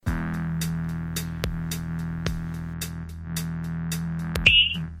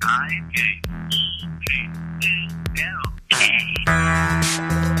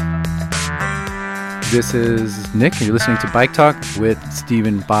This is Nick, and you're listening to Bike Talk with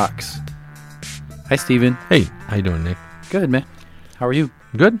Stephen Box. Hi, Stephen. Hey, how you doing, Nick? Good, man. How are you?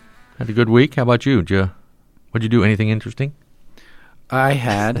 Good. Had a good week. How about you? What'd you do? Anything interesting? I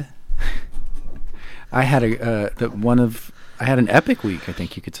had an epic week, I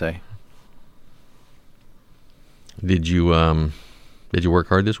think you could say. Did you work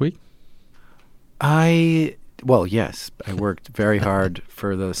hard this week? Well, yes. I worked very hard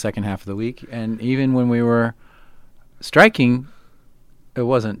for the second half of the week, and even when we were striking, it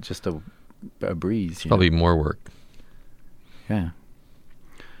wasn't just a breeze. Probably more work. Yeah.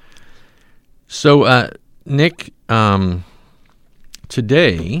 So, Nick,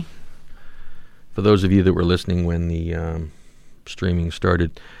 today, for those of you that were listening when the streaming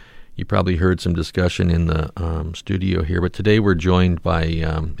started, you probably heard some discussion in the studio here. But today we're joined by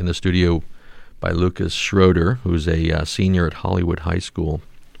in the studio by Lucas Schroeder, who's a senior at Hollywood High School.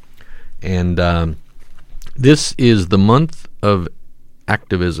 And this is the month of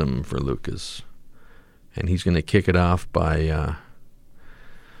activism for Lucas. And he's going to kick it off by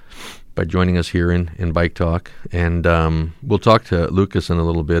joining us here in Bike Talk. And we'll talk to Lucas in a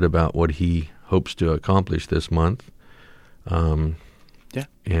little bit about what he hopes to accomplish this month. And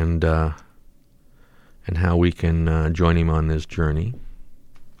how we can join him on this journey.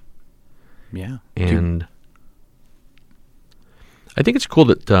 Yeah. And I think it's cool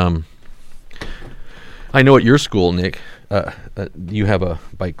that I know at your school, Nick, you have a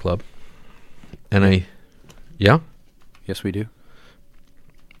bike club. And Yes, we do.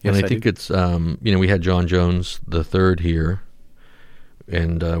 Yes, and I think it's, we had John Jones III here,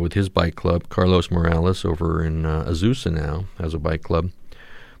 and with his bike club, Carlos Morales over in Azusa now has a bike club.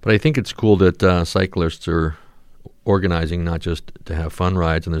 But I think it's cool that cyclists are organizing not just to have fun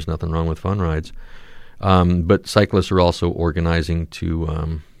rides, and there's nothing wrong with fun rides, but cyclists are also organizing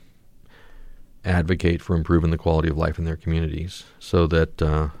to advocate for improving the quality of life in their communities so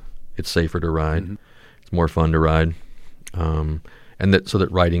that it's safer to ride, it's more fun to ride, and so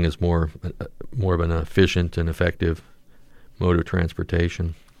that riding is more of an efficient and effective mode of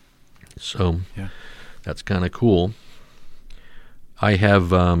transportation. So that's kind of cool. I have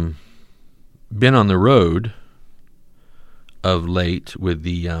been on the road of late with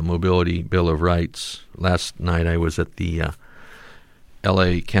the Mobility Bill of Rights. Last night I was at the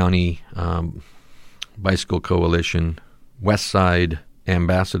L.A. County Bicycle Coalition West Side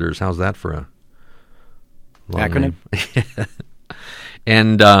Ambassadors. How's that for a long acronym?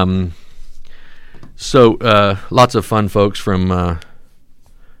 And so lots of fun folks from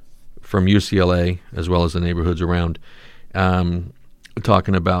UCLA as well as the neighborhoods around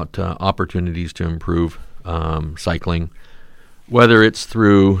talking about opportunities to improve cycling, whether it's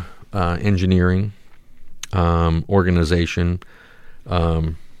through engineering, organization,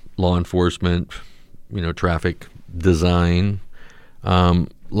 law enforcement, traffic design,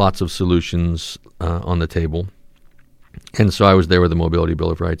 lots of solutions on the table. And so I was there with the Mobility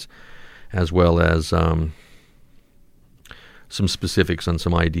Bill of Rights, as well as some specifics on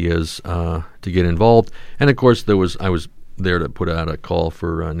some ideas to get involved. And of course, I was there to put out a call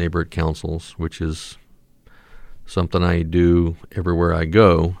for neighborhood councils, which is something I do everywhere I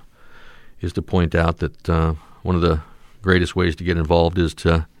go, is to point out that one of the greatest ways to get involved is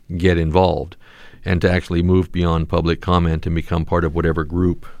to get involved and to actually move beyond public comment and become part of whatever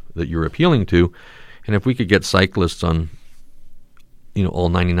group that you're appealing to. And if we could get cyclists on, all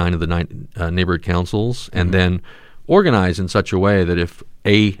 99 of the neighborhood councils, and then organize in such a way that if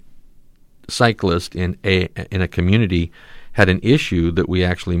a cyclist in a community had an issue, that we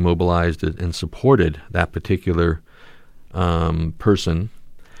actually mobilized it and supported that particular person.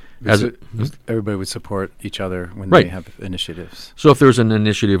 Everybody would support each other when they have initiatives. So if there's an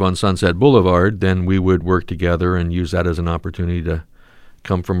initiative on Sunset Boulevard, then we would work together and use that as an opportunity to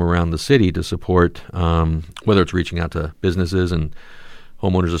come from around the city to support, whether it's reaching out to businesses and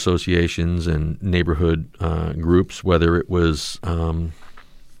homeowners associations and neighborhood groups, whether it was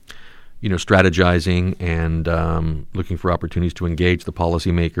strategizing and looking for opportunities to engage the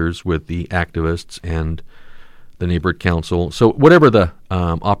policymakers with the activists and the neighborhood council. So whatever the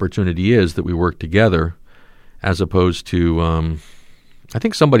opportunity is, that we work together, as opposed to, I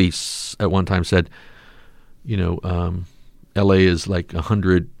think somebody at one time said, LA is like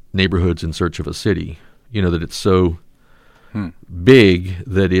 100 neighborhoods in search of a city, that it's so big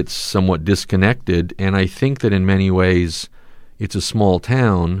that it's somewhat disconnected. And I think that in many ways it's a small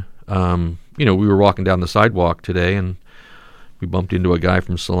town. We were walking down the sidewalk today and we bumped into a guy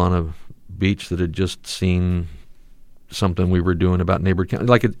from Solana Beach that had just seen something we were doing about neighbor county.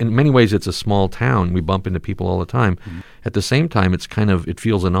 Like in many ways, it's a small town. We bump into people all the time. Mm-hmm. At the same time, it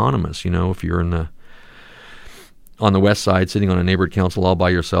feels anonymous. If you're on the west side, sitting on a neighborhood council all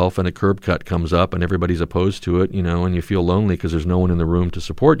by yourself, and a curb cut comes up, and everybody's opposed to it, and you feel lonely because there's no one in the room to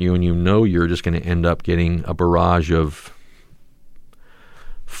support you, and you're just going to end up getting a barrage of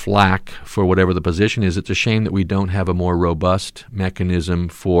flack for whatever the position is. It's a shame that we don't have a more robust mechanism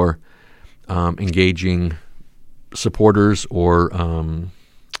for engaging supporters or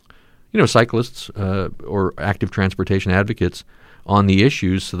cyclists or active transportation advocates on the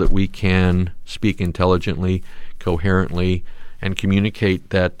issues, so that we can speak intelligently, coherently, and communicate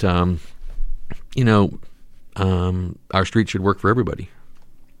that our street should work for everybody.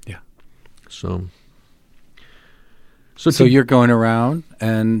 Yeah. So you're going around,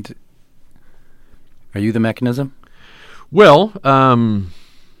 and are you the mechanism? Well, I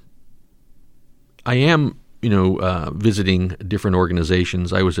am, visiting different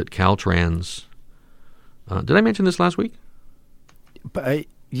organizations. I was at Caltrans. Did I mention this last week? But I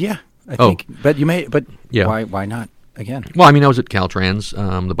think. But you may. But yeah. Why not again? Well, I was at Caltrans,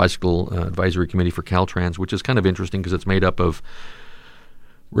 the Bicycle Advisory Committee for Caltrans, which is kind of interesting because it's made up of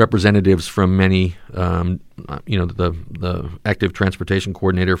representatives from many. The active transportation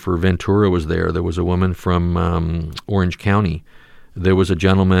coordinator for Ventura was there. There was a woman from Orange County. There was a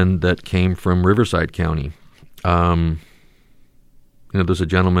gentleman that came from Riverside County. There's a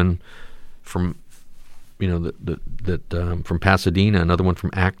gentleman from from Pasadena, another one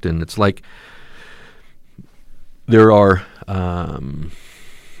from Acton. It's like there are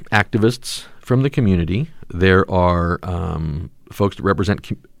activists from the community. There are folks that represent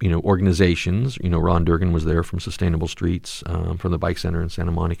organizations. Ron Durgan was there from Sustainable Streets, from the Bike Center in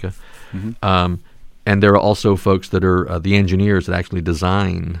Santa Monica. Mm-hmm. And there are also folks that are the engineers that actually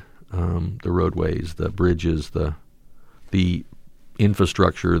design the roadways, the bridges, the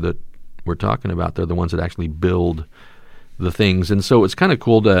infrastructure that we're talking about. They're the ones that actually build the things. And so it's kind of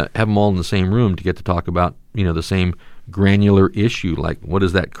cool to have them all in the same room to get to talk about, the same granular issue, like what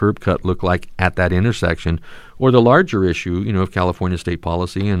does that curb cut look like at that intersection, or the larger issue, of California state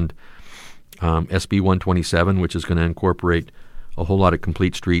policy and SB 127, which is going to incorporate a whole lot of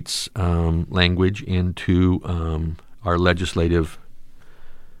complete streets language into our legislative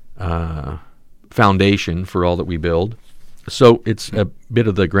foundation for all that we build. So it's a bit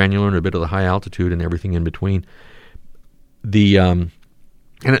of the granular and a bit of the high altitude and everything in between. The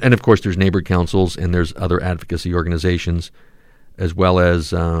and of course there's neighborhood councils and there's other advocacy organizations, as well as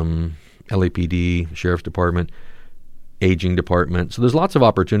LAPD, Sheriff's Department, Aging Department. So there's lots of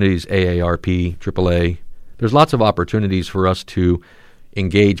opportunities, AARP, AAA. There's lots of opportunities for us to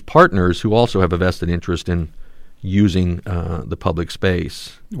engage partners who also have a vested interest in using the public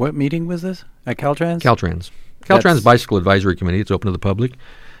space. What meeting was this? At Caltrans? Caltrans Bicycle Advisory Committee. It's open to the public.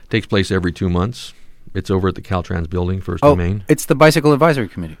 Takes place every 2 months. It's over at the Caltrans building, First and Main. It's the Bicycle Advisory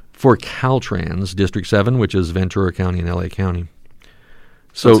Committee. For Caltrans, District 7, which is Ventura County and LA County.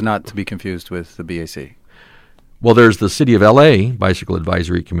 So it's not to be confused with the BAC. Well, there's the City of LA Bicycle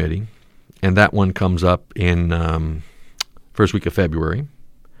Advisory Committee, and that one comes up in first week of February.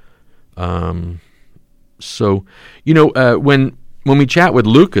 When we chat with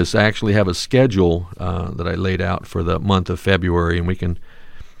Lucas, I actually have a schedule that I laid out for the month of February, and we can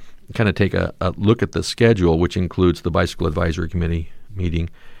kind of take a look at the schedule, which includes the Bicycle Advisory Committee meeting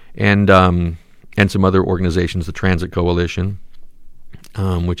and some other organizations, the Transit Coalition,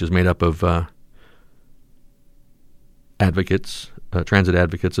 which is made up of advocates, transit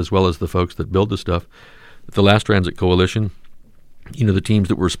advocates, as well as the folks that build the stuff. The last Transit Coalition, the teams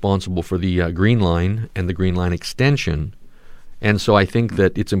that were responsible for the Green Line and the Green Line extension. And so I think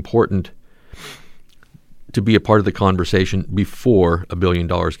that it's important to be a part of the conversation before $1 billion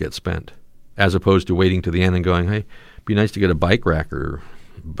gets spent, as opposed to waiting to the end and going, hey, it'd be nice to get a bike rack or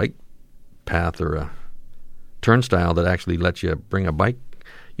bike path or a turnstile that actually lets you bring a bike.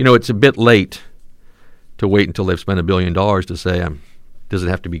 It's a bit late to wait until they've spent $1 billion to say, does it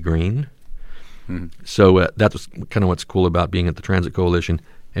have to be green? Mm-hmm. So that's kind of what's cool about being at the Transit Coalition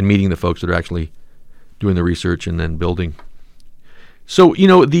and meeting the folks that are actually doing the research and then building. So,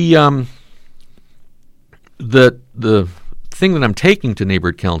 the thing that I'm taking to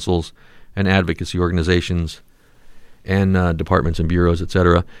neighborhood councils and advocacy organizations and departments and bureaus, et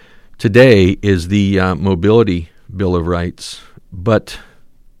cetera, today is the Mobility Bill of Rights, but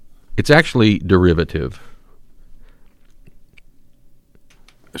it's actually derivative.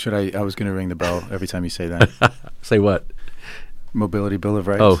 I was going to ring the bell every time you say that. Say what? Mobility Bill of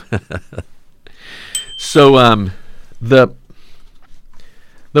Rights. Oh. So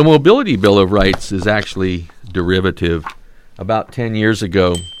the Mobility Bill of Rights is actually derivative. About 10 years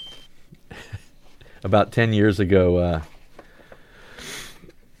ago,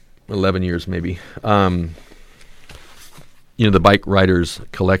 11 years maybe, the Bike Riders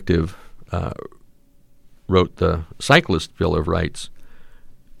Collective wrote the Cyclist Bill of Rights,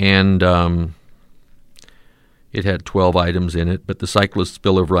 and it had 12 items in it, but the Cyclist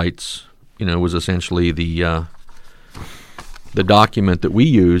Bill of Rights, was essentially the document that we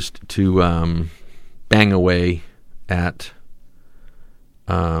used to bang away at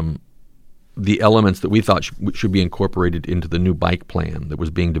the elements that we thought should be incorporated into the new bike plan that was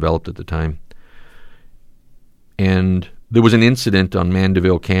being developed at the time. And there was an incident on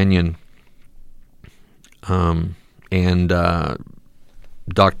Mandeville Canyon, and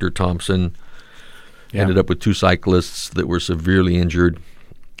Dr. Thompson ended up with 2 cyclists that were severely injured,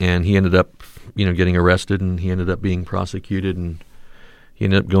 and he ended up, getting arrested, and he ended up being prosecuted, and he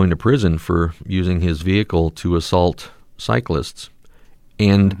ended up going to prison for using his vehicle to assault cyclists.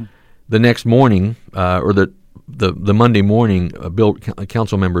 And the next morning, or the Monday morning, a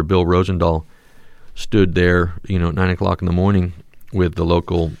council member, Bill Rosendahl, stood there, at 9 o'clock in the morning with the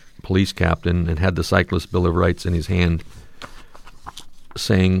local police captain and had the Cyclist Bill of Rights in his hand,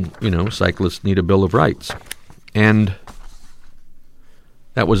 saying, cyclists need a Bill of Rights. And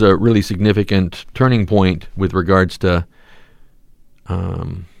that was a really significant turning point with regards to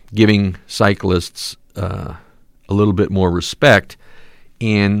giving cyclists a little bit more respect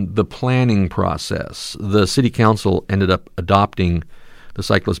in the planning process. The city council ended up adopting the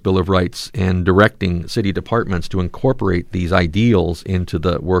Cyclist Bill of Rights and directing city departments to incorporate these ideals into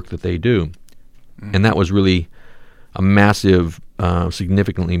the work that they do. And that was really a massive,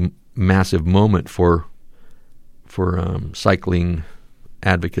 significantly massive moment for cycling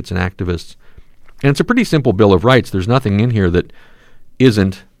advocates and activists. And it's a pretty simple Bill of Rights. There's nothing in here that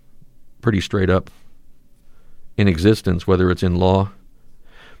isn't pretty straight up in existence, whether it's in law,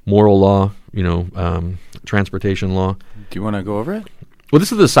 moral law, transportation law. Do you want to go over it? Well,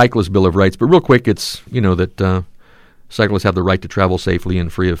 this is the Cyclist Bill of Rights, but real quick, it's, that cyclists have the right to travel safely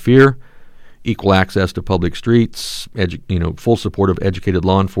and free of fear, equal access to public streets, full support of educated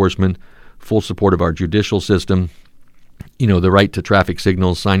law enforcement, full support of our judicial system, the right to traffic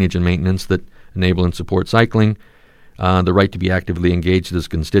signals, signage, and maintenance that enable and support cycling, the right to be actively engaged as a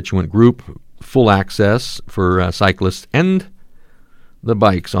constituent group, full access for cyclists and the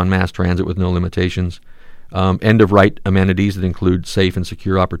bikes on mass transit with no limitations, end of right amenities that include safe and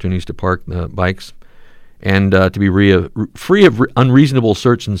secure opportunities to park bikes, and to be free of unreasonable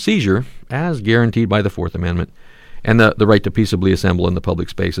search and seizure as guaranteed by the Fourth Amendment, and the right to peaceably assemble in the public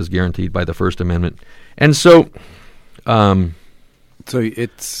space as guaranteed by the First Amendment. And so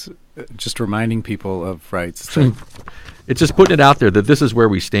it's just reminding people of rights. It's just putting it out there that this is where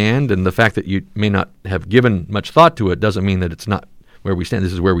we stand, and the fact that you may not have given much thought to it doesn't mean that it's not where we stand.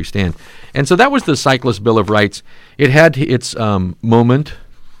 This is where we stand. And so that was the Cyclist Bill of Rights. It had its moment.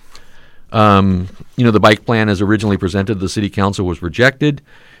 The bike plan as originally presented to the city council was rejected,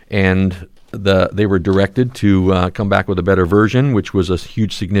 and they were directed to come back with a better version, which was a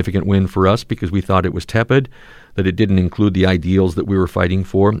huge significant win for us because we thought it was tepid, that it didn't include the ideals that we were fighting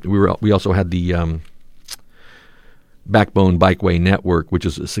for. We also had the Backbone Bikeway Network, which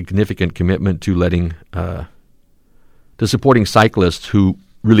is a significant commitment to to supporting cyclists who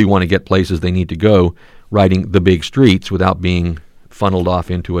really want to get places they need to go, riding the big streets without being funneled off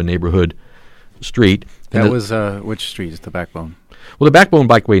into a neighborhood street. That was which street is the Backbone? Well, the Backbone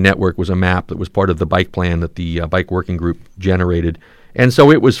Bikeway Network was a map that was part of the bike plan that the Bike Working Group generated. And so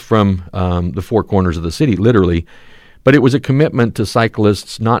it was from the four corners of the city, literally. But it was a commitment to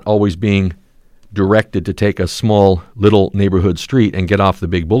cyclists not always being directed to take a small little neighborhood street and get off the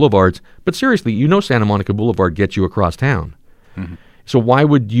big boulevards. But seriously, Santa Monica Boulevard gets you across town. Mm-hmm. So why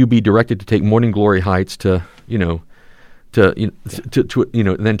would you be directed to take Morning Glory Heights to then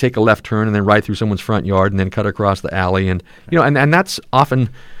take a left turn and then ride through someone's front yard and then cut across the alley? And and that's often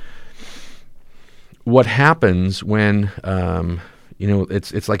what happens when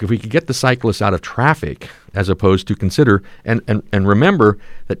it's like if we could get the cyclists out of traffic as opposed to consider and remember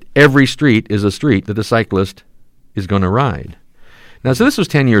that every street is a street that a cyclist is going to ride. Now, so this was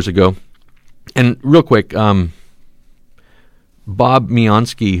 10 years ago. And real quick, Bob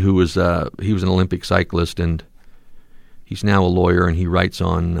Mionsky, he was an Olympic cyclist, and he's now a lawyer, and he writes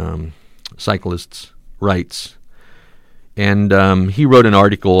on cyclists' rights. And he wrote an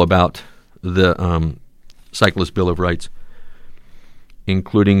article about the Cyclist Bill of Rights,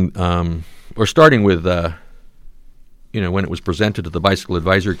 including or starting with when it was presented to the Bicycle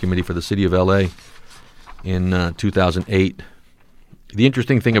Advisory Committee for the City of L.A. in 2008. The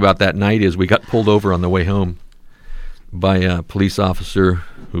interesting thing about that night is we got pulled over on the way home by a police officer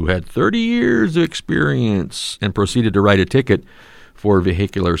who had 30 years of experience and proceeded to write a ticket for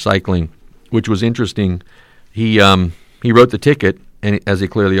vehicular cycling, which was interesting. He wrote the ticket, and as he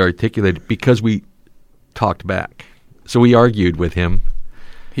clearly articulated, because we talked back. So we argued with him.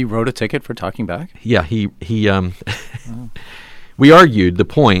 He wrote a ticket for talking back? Yeah, we argued the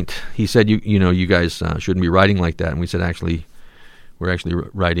point. He said, you guys shouldn't be riding like that. And we said, actually, we're actually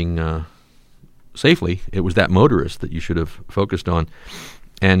riding safely. It was that motorist that you should have focused on.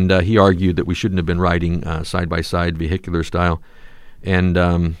 And he argued that we shouldn't have been riding side-by-side vehicular style. And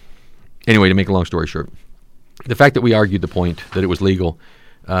anyway, to make a long story short, the fact that we argued the point that it was legal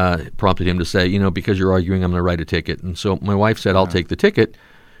prompted him to say, because you're arguing, I'm going to write a ticket. And so my wife said, I'll take the ticket.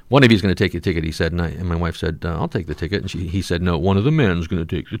 One of you's going to take the ticket, he said. And my wife said, I'll take the ticket. And he said, no, one of the men's going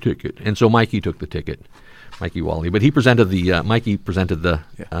to take the ticket. And so Mikey took the ticket, Mikey Wally. But he presented the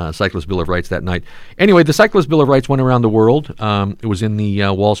Cyclist Bill of Rights that night. Anyway, the Cyclist Bill of Rights went around the world. It was in the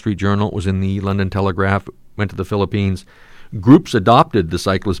Wall Street Journal. It was in the London Telegraph. Went to the Philippines. Groups adopted the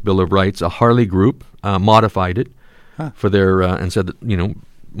Cyclist Bill of Rights. A Harley group modified it for their and said that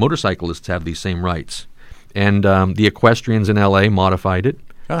motorcyclists have these same rights. And the equestrians in L.A. modified it.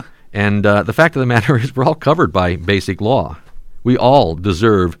 And the fact of the matter is we're all covered by basic law. We all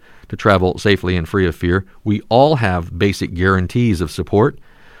deserve to travel safely and free of fear. We all have basic guarantees of support.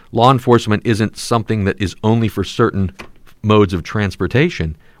 Law enforcement isn't something that is only for certain modes of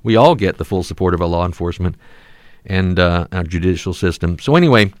transportation. We all get the full support of our law enforcement and our judicial system. So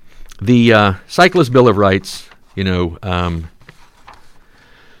anyway, the Cyclist Bill of Rights,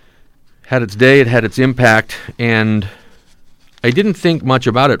 had its day, it had its impact, and I didn't think much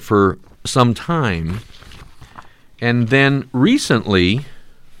about it for some time. And then recently,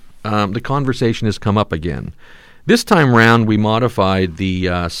 the conversation has come up again. This time round, we modified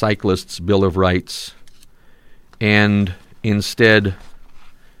the Cyclists Bill of Rights, and instead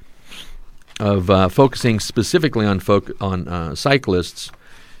of focusing specifically on cyclists,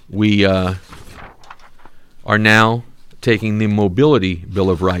 we are now taking the Mobility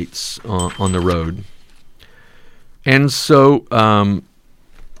Bill of Rights on the road. And so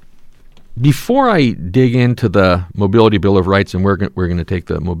before I dig into the Mobility Bill of Rights, and we're going to take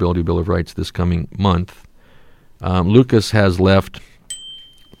the Mobility Bill of Rights this coming month, Lucas has left.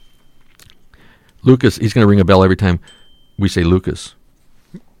 Lucas, he's going to ring a bell every time we say Lucas.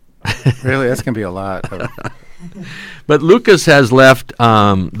 Really? That's going to be a lot. But Lucas has left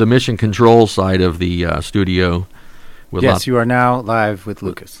the mission control side of the studio. Yes, you are now live with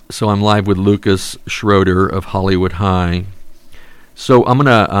Lucas. So I'm live with Lucas Schroeder of Hollywood High. So I'm going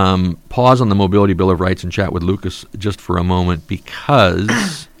to pause on the Mobility Bill of Rights and chat with Lucas just for a moment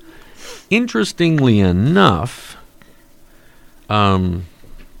because, interestingly enough,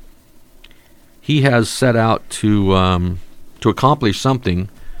 he has set out to accomplish something.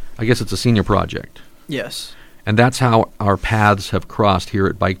 I guess it's a senior project. Yes. And that's how our paths have crossed here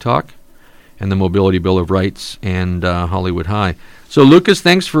at Bike Talk and the Mobility Bill of Rights and Hollywood High. So, Lucas,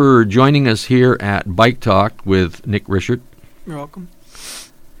 thanks for joining us here at Bike Talk with Nick Richard. You're welcome.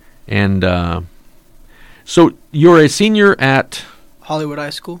 And so you're a senior at Hollywood High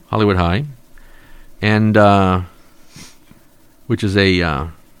School. Hollywood High, and which is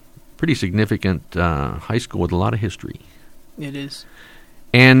a pretty significant high school with a lot of history. It is.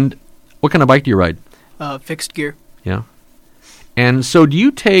 And what kind of bike do you ride? Fixed gear. Yeah. And so do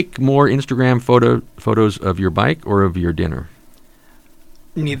you take more Instagram photos of your bike or of your dinner?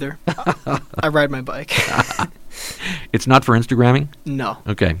 Neither. I ride my bike. It's not for Instagramming? No.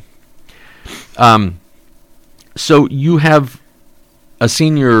 Okay. So you have a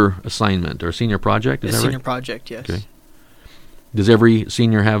senior assignment or a senior project, is that right? A senior project, yes. Okay. Does every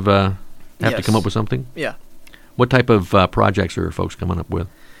senior have to Yes. come up with something? Yeah. What type of projects are folks coming up with?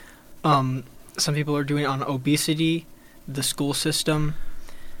 Some people are doing it on obesity, the school system.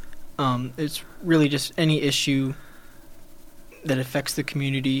 It's really just any issue that affects the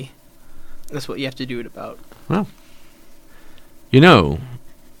community. That's what you have to do it about. Well,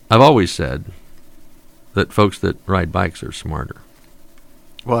 I've always said that folks that ride bikes are smarter.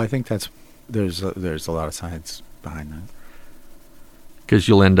 Well, I think there's a lot of science behind that. Because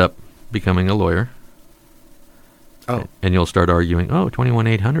you'll end up becoming a lawyer. Oh. And you'll start arguing,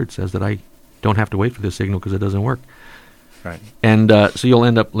 21800 says that I don't have to wait for this signal because it doesn't work. Right. And so you'll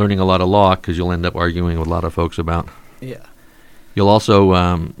end up learning a lot of law because you'll end up arguing with a lot of folks about. Yeah. You'll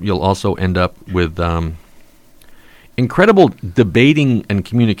also end up with incredible debating and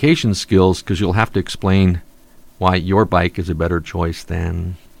communication skills because you'll have to explain why your bike is a better choice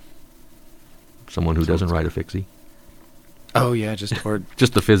than someone who doesn't ride a fixie. Oh yeah, just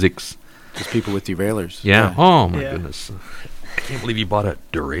the physics. Just people with deraillers. Yeah. Oh my goodness. I can't believe you bought a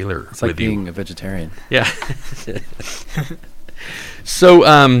derailleur. It's like being a vegetarian. Yeah. So,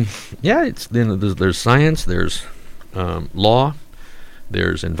 it's there's science, there's law,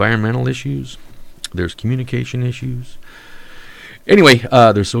 there's environmental issues, there's communication issues. Anyway,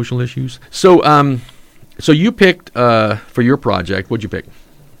 there's social issues. So, so you picked for your project. What'd you pick?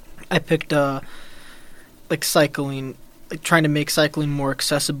 I picked like cycling, like trying to make cycling more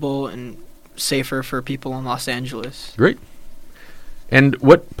accessible and safer for people in Los Angeles. Great. And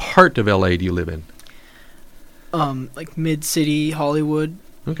what part of LA do you live in? Like mid-city Hollywood.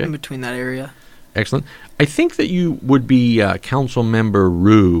 Okay. In between that area. Excellent. I think that you would be Council Member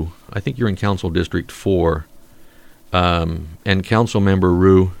Rue. I think you're in Council District 4. And Council Member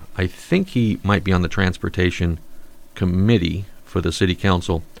Rue, I think he might be on the Transportation Committee for the City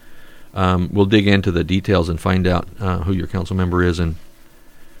Council. We'll dig into the details and find out who your council member is,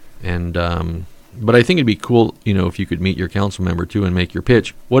 but I think it'd be cool, if you could meet your council member too and make your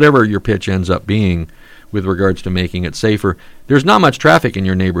pitch, whatever your pitch ends up being, with regards to making it safer. There's not much traffic in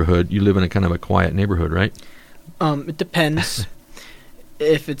your neighborhood. You live in a kind of a quiet neighborhood, right? It depends.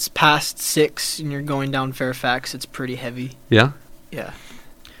 If it's past 6 and you're going down Fairfax, it's pretty heavy. Yeah. Yeah.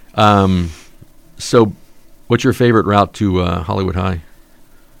 So, what's your favorite route to Hollywood High?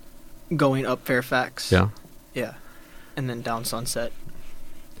 Going up Fairfax. Yeah. Yeah. And then down Sunset.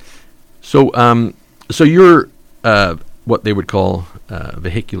 So, so you're what they would call a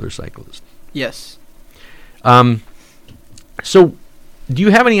vehicular cyclist. Yes. So, do you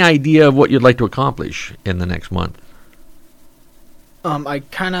have any idea of what you'd like to accomplish in the next month? At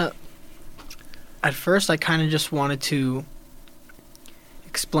first I kind of just wanted to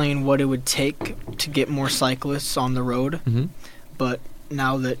explain what it would take to get more cyclists on the road. Mm-hmm. But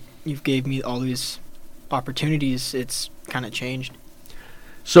now that you've gave me all these opportunities, it's kind of changed.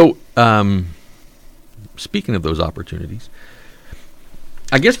 So, speaking of those opportunities,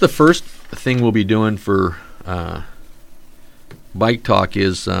 I guess the first thing we'll be doing for Bike Talk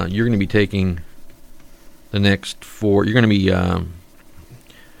is you're going to be taking the next 4. You're going to be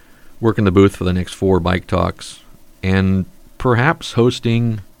working the booth for the next 4 Bike Talks, and perhaps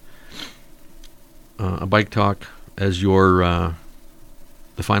hosting a Bike Talk as your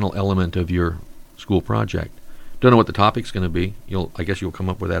the final element of your school project. Don't know what the topic's going to be. I guess you'll come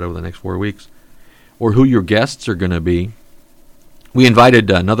up with that over the next 4 weeks, or who your guests are going to be. We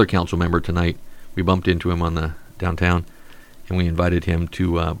invited another council member tonight. We bumped into him on the downtown, and we invited him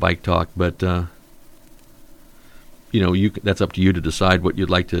to Bike Talk. But that's up to you to decide what you'd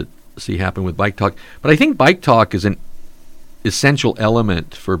like to see happen with Bike Talk. But I think Bike Talk is an essential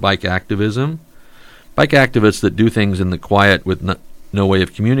element for bike activism. Bike activists that do things in the quiet with no way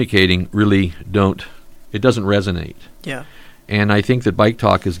of communicating really don't. It doesn't resonate. Yeah. And I think that Bike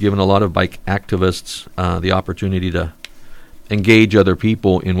Talk has given a lot of bike activists the opportunity to engage other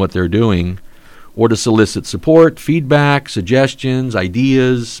people in what they're doing, or to solicit support, feedback, suggestions,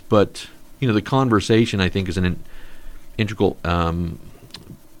 ideas. But the conversation, I think, is an integral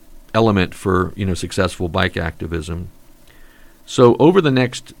element for successful bike activism. So over the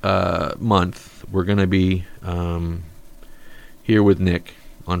next month, we're going to be here with Nick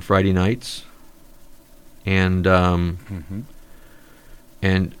on Friday nights, and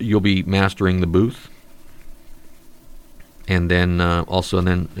and you'll be mastering the booth. And then also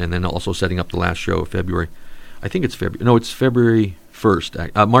setting up the last show of February. I think it's February. No, it's February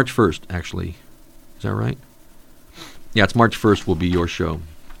 1st. March 1st, actually. Is that right? Yeah, it's March 1st will be your show.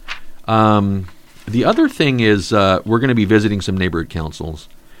 The other thing is we're going to be visiting some neighborhood councils.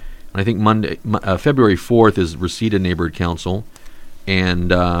 And I think February 4th is Reseda Neighborhood Council.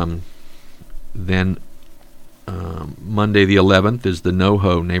 And then Monday the 11th is the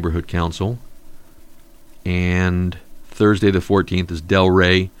NoHo Neighborhood Council. And Thursday the 14th is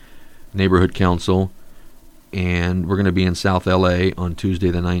Delray Neighborhood Council, and we're going to be in South LA on Tuesday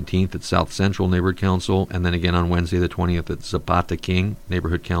the 19th at South Central Neighborhood Council, and then again on Wednesday the 20th at Zapata King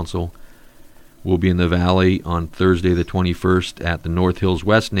Neighborhood Council. We'll be in the Valley on Thursday the 21st at the North Hills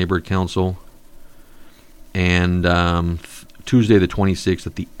West Neighborhood Council, and Tuesday the 26th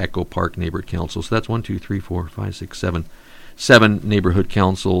at the Echo Park Neighborhood Council. So that's 1, 2, 3, 4, 5, 6, 7. 7 neighborhood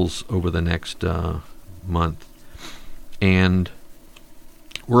councils over the next month. And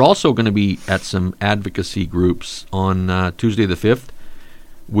we're also going to be at some advocacy groups on Tuesday the 5th.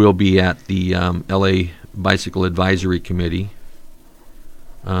 We'll be at the LA Bicycle Advisory Committee.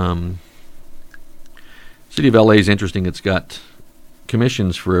 City of LA is interesting. It's got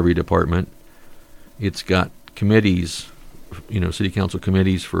commissions for every department. It's got committees, city council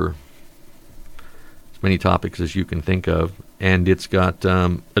committees for many topics as you can think of. And it's got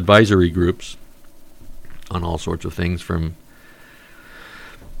advisory groups on all sorts of things, from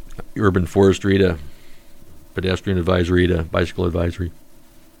urban forestry to pedestrian advisory to bicycle advisory.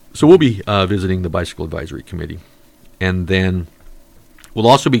 So we'll be visiting the Bicycle Advisory Committee. And then we'll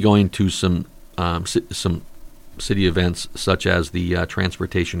also be going to some city events, such as the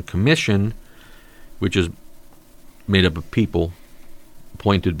Transportation Commission, which is made up of people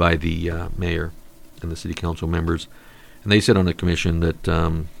appointed by the mayor and the city council members. And they sit on a commission that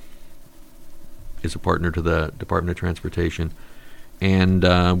is a partner to the Department of Transportation.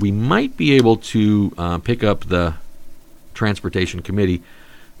 And we might be able to pick up the Transportation Committee.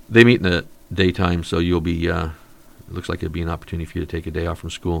 They meet in the daytime, so you'll be, it looks like it'd be an opportunity for you to take a day off from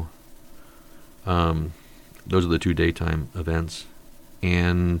school. Those are the 2 daytime events.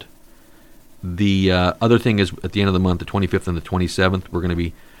 And the other thing is, at the end of the month, the 25th and the 27th, we're going to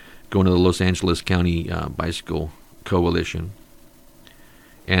be going to the Los Angeles County Bicycle Coalition.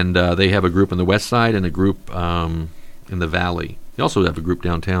 And they have a group on the west side and a group in the valley. They also have a group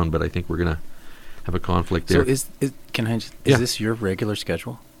downtown, but I think we're going to have a conflict there. So is this your regular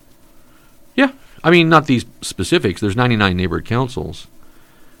schedule? Yeah. I mean, not these specifics. There's 99 neighborhood councils.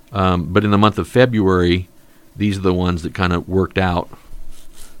 But in the month of February, these are the ones that kind of worked out.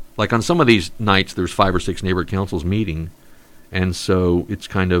 Like on some of these nights, there's 5 or 6 neighborhood councils meeting. And so it's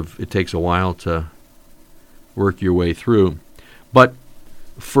kind of, it takes a while to work your way through. But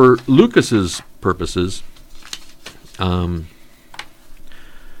for Lucas's purposes, I'm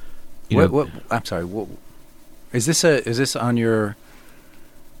sorry. Is this on your?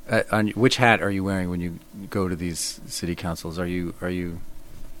 On which hat are you wearing when you go to these city councils? Are you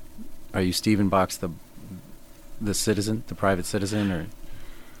Stephen Box, the citizen, the private citizen, or?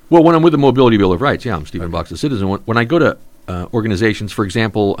 Well, when I'm with the Mobility Bill of Rights, yeah, I'm Stephen Box, the citizen. When I go to organizations, for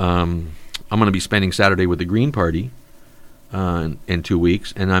example, I'm going to be spending Saturday with the Green Party in 2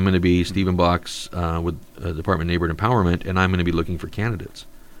 weeks, and I'm going to be Stephen Box with Department of Neighborhood Empowerment, and I'm going to be looking for candidates.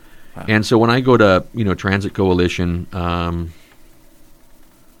 Wow. And so when I go to Transit Coalition,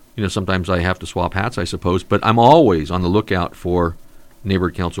 sometimes I have to swap hats, I suppose, but I'm always on the lookout for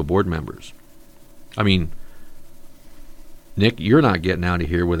neighborhood council board members. I mean, Nick, you're not getting out of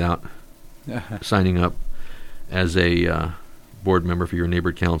here without signing up as a board member for your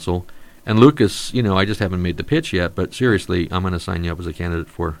neighborhood council. And Lucas, I just haven't made the pitch yet, but seriously, I'm going to sign you up as a candidate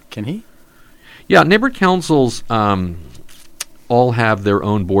for. Can he? Yeah, neighborhood councils all have their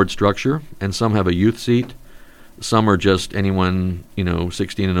own board structure, and some have a youth seat. Some are just anyone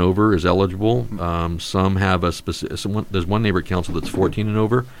 16 and over is eligible. Some have a specific. There's one neighborhood council that's 14 and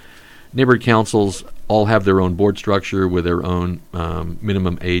over. Neighborhood councils all have their own board structure with their own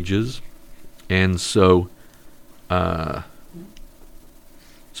minimum ages, and so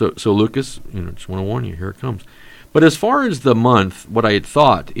Lucas, just want to warn you, here it comes. But as far as the month, what I had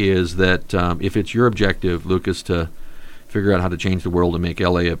thought is that if it's your objective, Lucas, to figure out how to change the world and make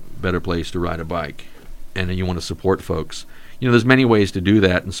LA a better place to ride a bike, and you want to support folks, there's many ways to do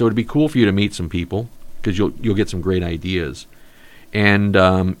that. And so it'd be cool for you to meet some people, because you'll get some great ideas. And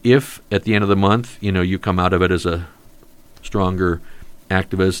if at the end of the month, you come out of it as a stronger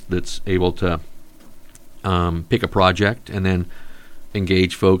activist that's able to pick a project and then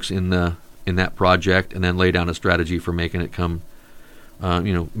engage folks in that project, and then lay down a strategy for making it come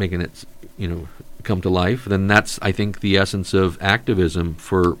to life, then that's, I think, the essence of activism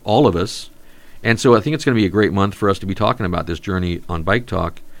for all of us. And so I think it's going to be a great month for us to be talking about this journey on Bike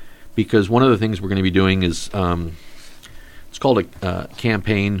Talk, because one of the things we're going to be doing is it's called a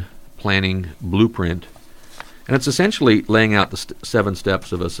campaign planning blueprint, and it's essentially laying out the 7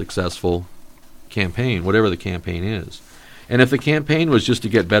 steps of a successful campaign, whatever the campaign is. And if the campaign was just to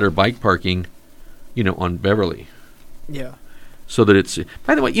get better bike parking, on Beverly, yeah, so that it's.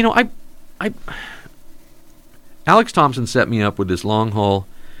 By the way, Alex Thompson set me up with this long haul,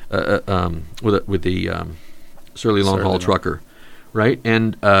 with the Surly long haul trucker, right?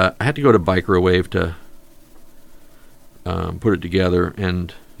 And I had to go to Biker Wave to put it together.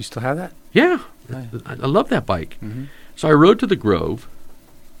 And you still have that? Yeah, Nice. I love that bike. Mm-hmm. So I rode to the Grove,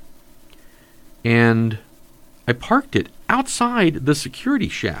 and I parked it outside the security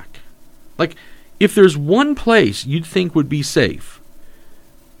shack. Like, if there's one place you'd think would be safe,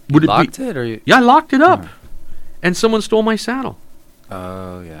 would locked it, or you? Yeah, I locked it up, and someone stole my saddle.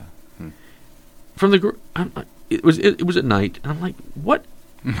 Oh yeah. From the it was at night, and I'm like, what?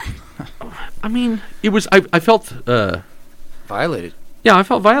 I mean, it was. I felt violated. Yeah, I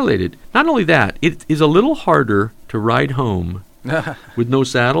felt violated. Not only that, it is a little harder to ride home with no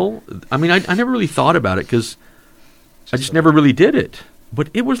saddle. I mean, I never really thought about it because I just never really did it. But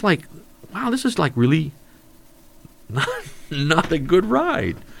it was like wow, this is like really not a good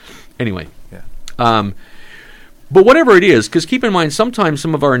ride. Anyway. Yeah. But whatever it is, because keep in mind, sometimes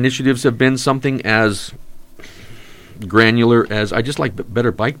some of our initiatives have been something as granular as, I just like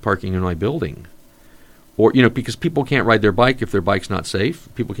better bike parking in my building. Or, because people can't ride their bike if their bike's not safe.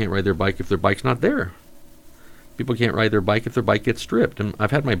 People can't ride their bike if their bike's not there. People can't ride their bike if their bike gets stripped. And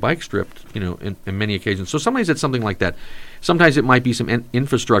I've had my bike stripped, in many occasions. So sometimes it's something like that. Sometimes it might be some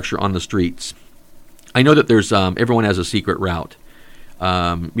infrastructure on the streets. I know that there's, everyone has a secret route.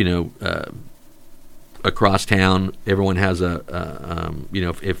 Across town, everyone has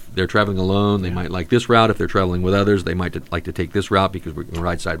if they're traveling alone, they might like this route. If they're traveling with others, they might like to take this route because we can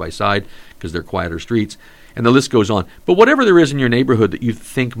ride side by side because they're quieter streets. And the list goes on. But whatever there is in your neighborhood that you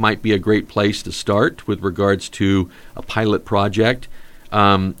think might be a great place to start with regards to a pilot project,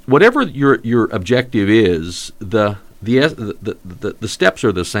 whatever your objective is, the steps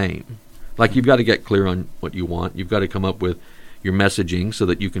are the same. Like, you've got to get clear on what you want. You've got to come up with your messaging so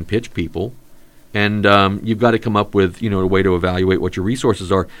that you can pitch people. And you've got to come up with, a way to evaluate what your resources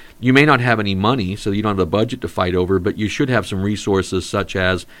are. You may not have any money, so you don't have a budget to fight over, but you should have some resources such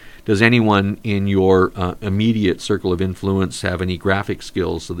as, does anyone in your immediate circle of influence have any graphic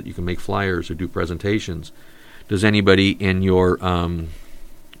skills so that you can make flyers or do presentations? Does anybody in your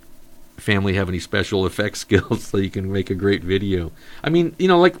family have any special effects skills so you can make a great video? I mean,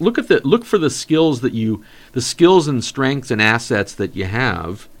 look for the skills the skills and strengths and assets that you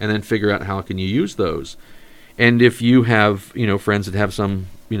have, and then figure out how can you use those. And if you have, friends that have some,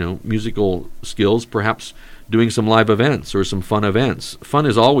 musical skills, perhaps doing some live events or some fun events. Fun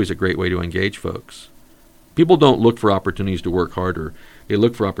is always a great way to engage folks. People don't look for opportunities to work harder. They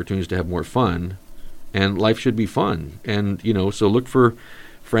look for opportunities to have more fun, and life should be fun. And, so look for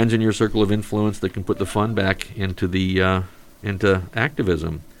friends in your circle of influence that can put the fun back into into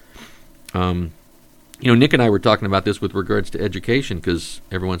activism. Nick and I were talking about this with regards to education, because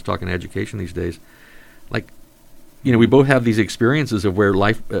everyone's talking education these days. Like, we both have these experiences of where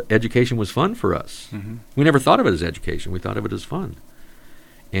life education was fun for us. Mm-hmm. We never thought of it as education; we thought of it as fun.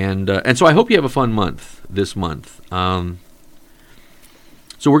 And so I hope you have a fun month this month. So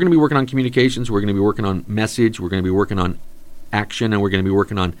we're going to be working on communications. We're going to be working on message. We're going to be working on action, and we're going to be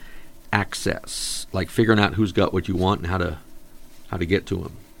working on access, like figuring out who's got what you want and how to get to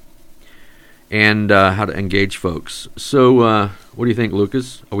them, and how to engage folks. So what do you think,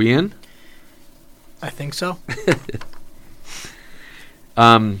 Lucas? Are we in? I think so.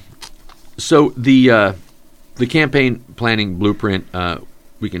 So the campaign planning blueprint,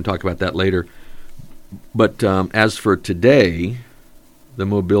 we can talk about that later. But as for today, the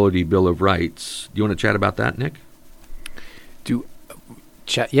Mobility Bill of Rights, do you want to chat about that, Nick?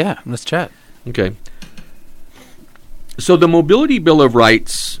 Chat? Yeah, let's chat. Okay. So the Mobility Bill of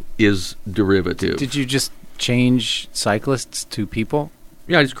Rights is derivative. Did you just change cyclists to people?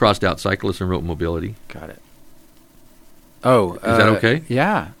 Yeah, I just crossed out cyclists and wrote mobility. Got it. Oh, is that okay?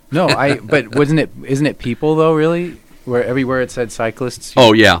 Yeah. No, but isn't it people though? Really, where everywhere it said cyclists.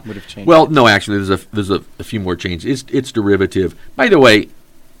 Oh yeah. Would have changed. Well, no, actually, there's a few more changes. It's derivative. By the way.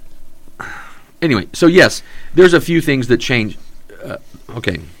 Anyway, so yes, there's a few things that change.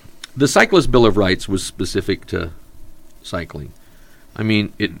 Okay, the Cyclist Bill of Rights was specific to cycling. I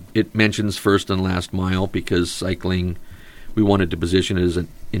mean, it mentions first and last mile because cycling, we wanted to position it as an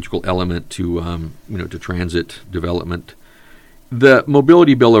integral element to to transit development. The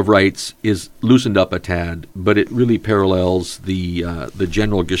Mobility Bill of Rights is loosened up a tad, but it really parallels the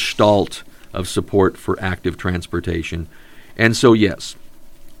general gestalt of support for active transportation. And so, yes,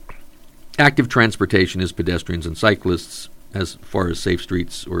 active transportation is pedestrians and cyclists as far as safe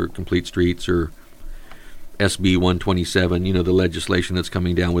streets or complete streets or SB 127, the legislation that's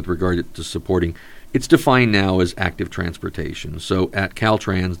coming down with regard to supporting. It's defined now as active transportation. So at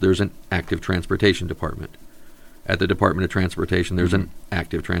Caltrans, there's an active transportation department. At the Department of Transportation, there's an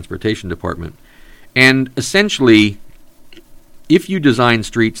active transportation department. And essentially, if you design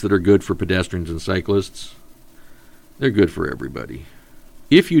streets that are good for pedestrians and cyclists, they're good for everybody.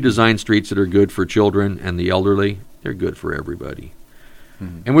 If you design streets that are good for children and the elderly, they're good for everybody.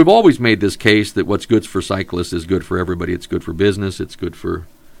 Mm-hmm. And we've always made this case that what's good for cyclists is good for everybody. It's good for business. It's good for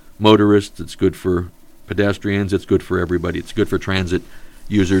motorists. It's good for pedestrians. It's good for everybody. It's good for transit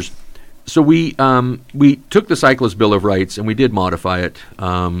users. So we took the Cyclist Bill of Rights and we did modify it.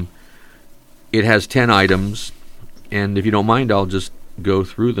 It has 10 items, and if you don't mind, I'll just go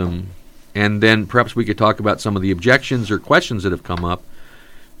through them. And then perhaps we could talk about some of the objections or questions that have come up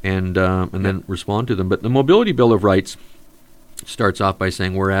and then respond to them. But the Mobility Bill of Rights starts off by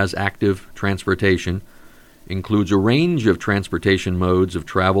saying, whereas active transportation includes a range of transportation modes of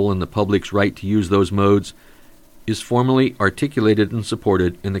travel, and the public's right to use those modes is formally articulated and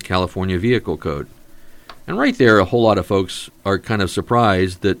supported in the California Vehicle Code. And right there, a whole lot of folks are kind of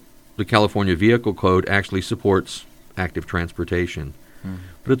surprised that the California Vehicle Code actually supports active transportation.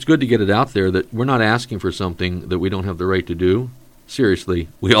 But it's good to get it out there that we're not asking for something that we don't have the right to do. Seriously,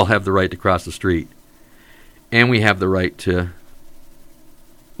 we all have the right to cross the street. And we have the right to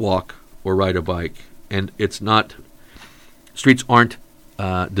walk or ride a bike. And streets aren't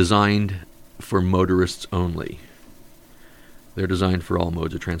designed for motorists only. They're designed for all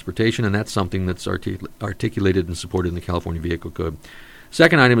modes of transportation, and that's something that's articulated and supported in the California Vehicle Code.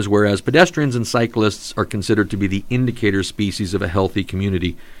 Second item is whereas pedestrians and cyclists are considered to be the indicator species of a healthy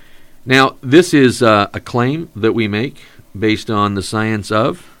community. Now, this is a claim that we make based on the science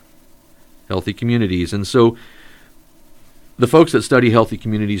of healthy communities. And so the folks that study healthy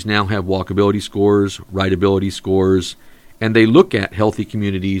communities now have walkability scores, rideability scores, and they look at healthy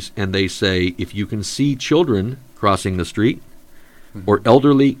communities and they say, if you can see children crossing the street or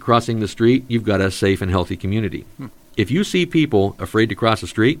elderly crossing the street, you've got a safe and healthy community. If you see people afraid to cross the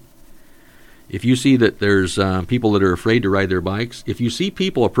street, if you see that there's people that are afraid to ride their bikes, if you see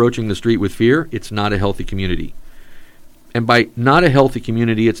people approaching the street with fear, it's not a healthy community. And by not a healthy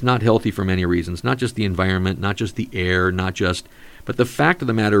community, it's not healthy for many reasons, not just the environment, not just the air, but the fact of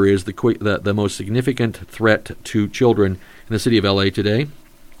the matter is the most significant threat to children in the city of LA today,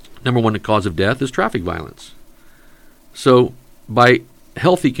 number one, the cause of death is traffic violence. So by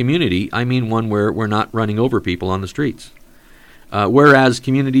healthy community, I mean one where we're not running over people on the streets. Whereas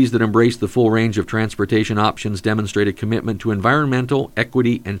communities that embrace the full range of transportation options demonstrate a commitment to environmental,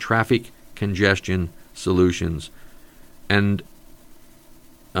 equity, and traffic congestion solutions. And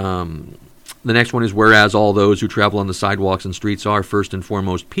the next one is whereas all those who travel on the sidewalks and streets are, first and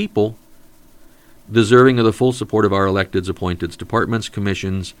foremost, people, deserving of the full support of our electeds, appointeds, departments,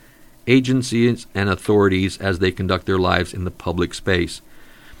 commissions, agencies, and authorities as they conduct their lives in the public space.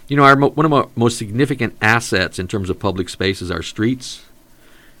 You know, one of our most significant assets in terms of public space is our streets.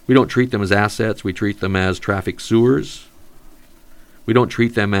 We don't treat them as assets. We treat them as traffic sewers. We don't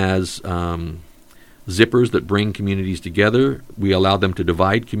treat them as zippers that bring communities together. We allow them to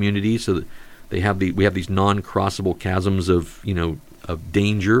divide communities so that we have these non-crossable chasms of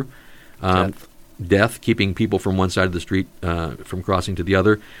danger, death, keeping people from one side of the street from crossing to the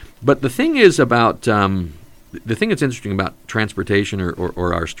other. But the thing is about the thing that's interesting about transportation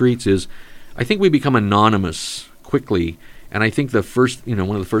or our streets is, I think we become anonymous quickly, and I think one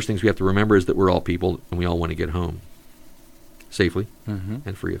of the first things we have to remember is that we're all people and we all want to get home safely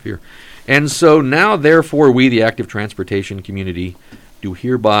and free of fear. And so now, therefore, we, the active transportation community, do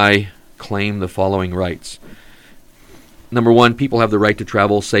hereby claim the following rights. Number one, people have the right to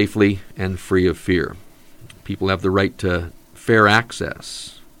travel safely and free of fear. People have the right to fair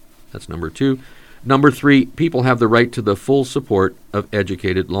access. That's number two. Number three, people have the right to the full support of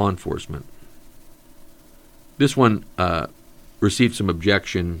educated law enforcement. This one received some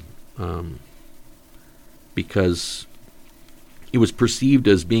objection because it was perceived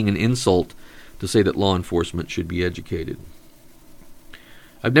as being an insult to say that law enforcement should be educated.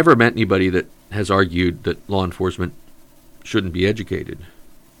 I've never met anybody that has argued that law enforcement shouldn't be educated,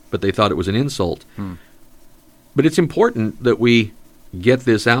 but they thought it was an insult. But it's important that we get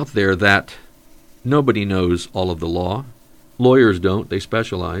this out there that nobody knows all of the law. Lawyers don't. They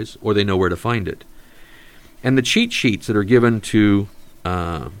specialize, or they know where to find it. And the cheat sheets that are given to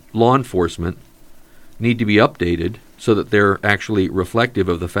law enforcement need to be updated so that they're actually reflective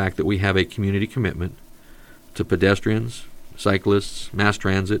of the fact that we have a community commitment to pedestrians, cyclists, mass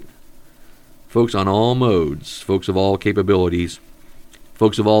transit, folks on all modes, folks of all capabilities,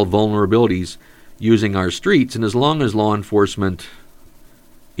 folks of all vulnerabilities using our streets. And as long as law enforcement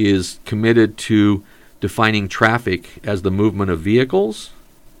is committed to defining traffic as the movement of vehicles,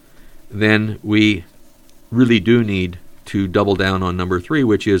 then we really do need to double down on number three,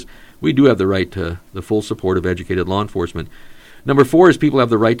 which is we do have the right to the full support of educated law enforcement. Number four is people have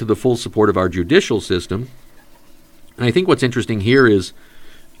the right to the full support of our judicial system. And I think what's interesting here is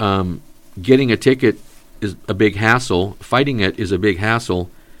getting a ticket is a big hassle. Fighting it is a big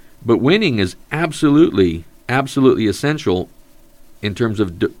hassle. But winning is absolutely, absolutely essential in terms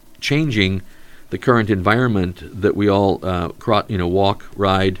of changing the current environment that we all walk,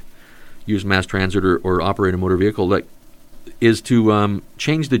 ride, use mass transit, or operate a motor vehicle. That is to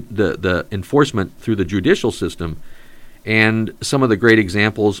change the enforcement through the judicial system. And some of the great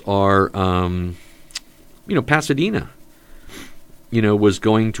examples are, Pasadena, was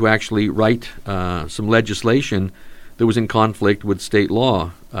going to actually write some legislation that was in conflict with state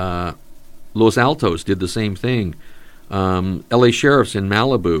law. Los Altos did the same thing. LA sheriffs in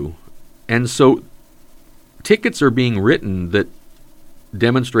Malibu. And so tickets are being written that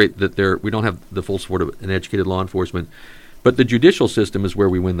demonstrate that we don't have the full support of an educated law enforcement, but the judicial system is where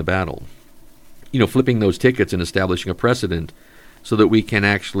we win the battle. Flipping those tickets and establishing a precedent so that we can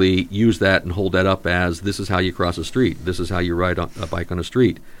actually use that and hold that up as this is how you cross a street. This is how you ride a bike on a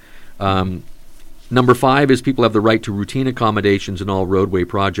street. Number 5 is people have the right to routine accommodations in all roadway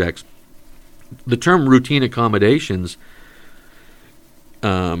projects. The term routine accommodations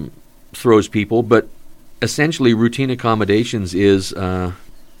throws people, but essentially routine accommodations is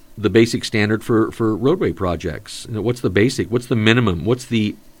the basic standard for roadway projects. What's the basic? What's the minimum? What's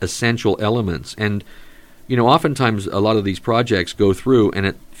the essential elements? And oftentimes a lot of these projects go through, and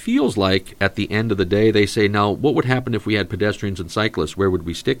it feels like at the end of the day they say, now, what would happen if we had pedestrians and cyclists? Where would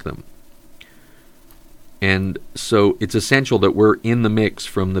we stick them? And so it's essential that we're in the mix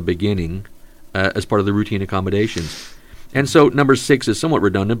from the beginning as part of the routine accommodations. And so number 6 is somewhat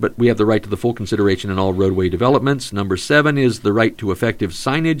redundant, but we have the right to the full consideration in all roadway developments. Number 7 is the right to effective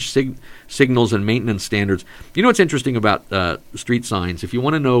signage, signals, and maintenance standards. What's interesting about street signs? If you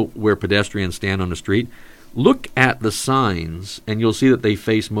want to know where pedestrians stand on the street, look at the signs, and you'll see that they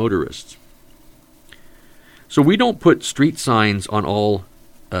face motorists. So we don't put street signs on all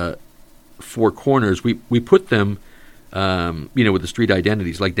 4 corners. We put them with the street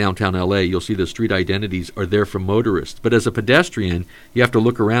identities, like downtown LA, you'll see the street identities are there for motorists. But as a pedestrian, you have to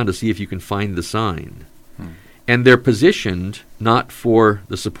look around to see if you can find the sign. And they're positioned not for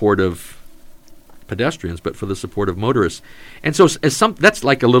the support of pedestrians, but for the support of motorists. And so that's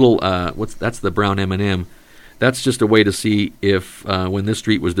like a little, that's the brown M&M. That's just a way to see if when this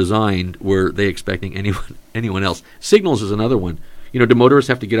street was designed, were they expecting anyone else. Signals is another one. Do motorists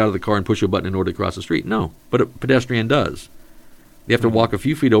have to get out of the car and push a button in order to cross the street? No, but a pedestrian does. They have to walk a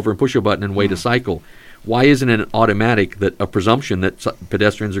few feet over and push a button and wait a cycle. Why isn't it automatic that a presumption that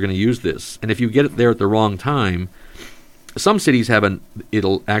pedestrians are going to use this? And if you get it there at the wrong time, some cities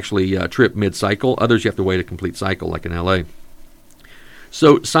it'll actually trip mid-cycle. Others you have to wait a complete cycle, like in LA.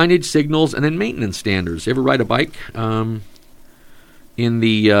 So signage, signals, and then maintenance standards. You ever ride a bike in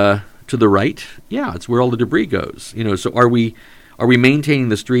the to the right? Yeah, it's where all the debris goes. So are we maintaining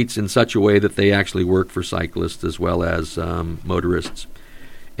the streets in such a way that they actually work for cyclists as well as motorists?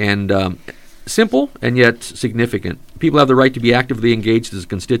 And simple and yet significant. People have the right to be actively engaged as a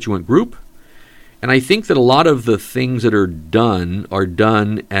constituent group. And I think that a lot of the things that are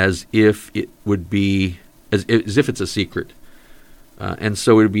done as if it would be, as if it's a secret. And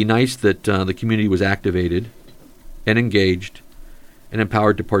so it would be nice that the community was activated and engaged and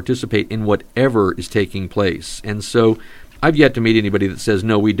empowered to participate in whatever is taking place. And so I've yet to meet anybody that says,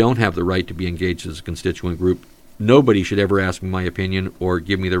 no, we don't have the right to be engaged as a constituent group. Nobody should ever ask me my opinion or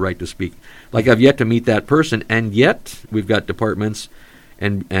give me the right to speak. Like, I've yet to meet that person, and yet we've got departments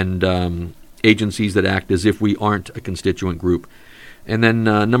and agencies that act as if we aren't a constituent group. And then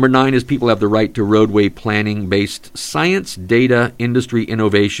number 9 is people have the right to roadway planning-based science, data, industry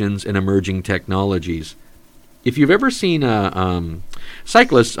innovations, and emerging technologies. If you've ever seen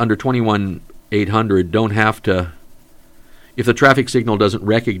cyclists under 21-800 don't have to, if the traffic signal doesn't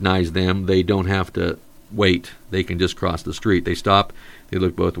recognize them, they don't have to wait. They can just cross the street. They stop, they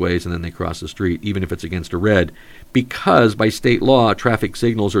look both ways, and then they cross the street, even if it's against a red. Because by state law, traffic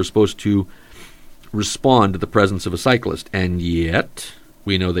signals are supposed to respond to the presence of a cyclist, and yet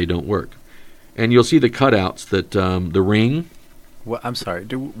we know they don't work. And you'll see the cutouts that the ring. Well, I'm sorry.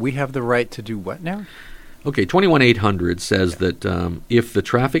 Do we have the right to do what now? Okay, 21-800 says that if the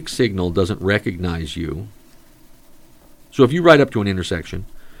traffic signal doesn't recognize you, so if you ride up to an intersection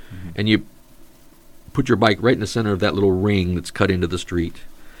and you put your bike right in the center of that little ring that's cut into the street,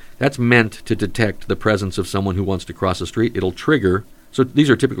 that's meant to detect the presence of someone who wants to cross the street. It'll trigger. So these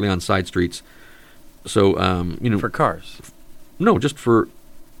are typically on side streets. So for cars. No, just for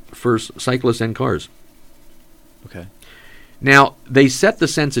cyclists and cars. Okay. Now they set the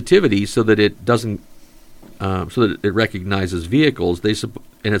sensitivity so that it doesn't, so that it recognizes vehicles.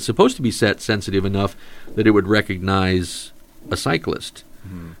 And it's supposed to be set sensitive enough that it would recognize a cyclist.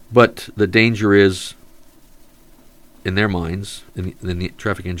 Mm-hmm. But the danger is, in their minds, in the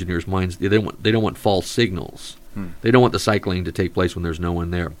traffic engineers' minds, they don't want false signals. They don't want the cycling to take place when there's no one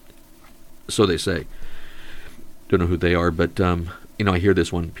there. So they say. Don't know who they are, but I hear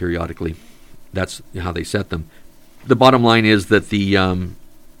this one periodically. That's how they set them. The bottom line is that the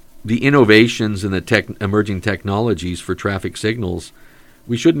innovations and the emerging technologies for traffic signals,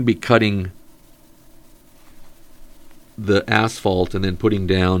 we shouldn't be cutting the asphalt and then putting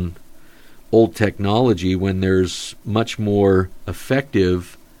down old technology when there's much more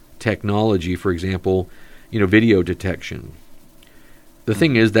effective technology, for example, video detection. The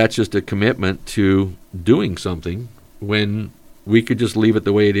thing is, that's just a commitment to doing something when we could just leave it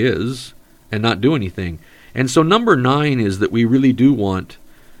the way it is and not do anything. And so number 9 is that we really do want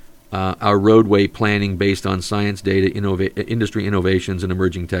our roadway planning based on science data, industry innovations, and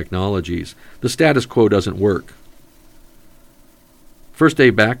emerging technologies. The status quo doesn't work. First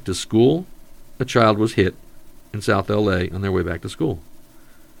day back to school, a child was hit in South LA on their way back to school.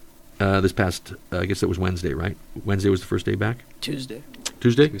 This past, I guess it was Wednesday, right? Wednesday was the first day back? Tuesday.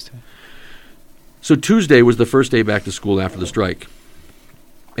 Tuesday. So Tuesday was the first day back to school after the strike.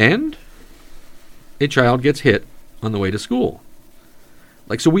 And a child gets hit on the way to school.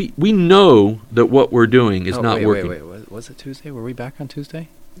 So we know that what we're doing is not working. Wait. Was it Tuesday? Were we back on Tuesday?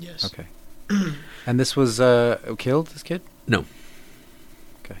 Yes. Okay. And this was killed, this kid? No.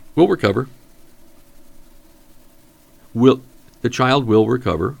 Okay. We'll recover. The child will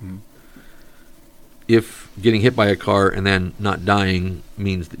recover. Mm-hmm. If getting hit by a car and then not dying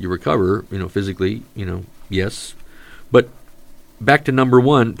means that you recover, physically, yes. But back to number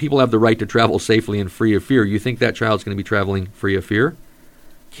 1, people have the right to travel safely and free of fear. You think that child's going to be traveling free of fear?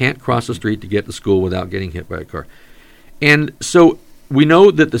 Can't cross the street to get to school without getting hit by a car. And so we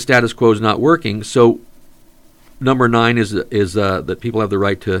know that the status quo is not working. So number 9 is that people have the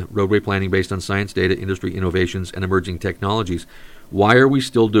right to roadway planning based on science data, industry innovations, and emerging technologies. Why are we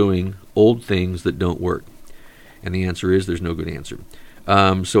still doing old things that don't work? And the answer is there's no good answer.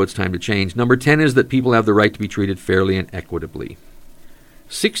 So it's time to change. Number 10 is that people have the right to be treated fairly and equitably.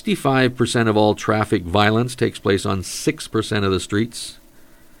 65% of all traffic violence takes place on 6% of the streets.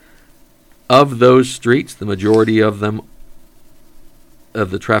 Of those streets, the majority of them,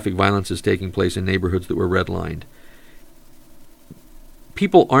 of the traffic violence is taking place in neighborhoods that were redlined.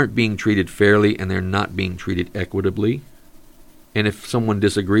 People aren't being treated fairly, and they're not being treated equitably. And if someone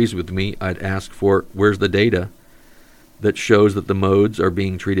disagrees with me, I'd ask for, where's the data that shows that the modes are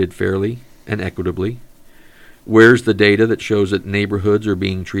being treated fairly and equitably? Where's the data that shows that neighborhoods are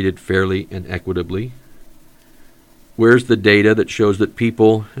being treated fairly and equitably? Where's the data that shows that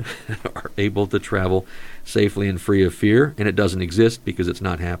people are able to travel safely and free of fear? And it doesn't exist because it's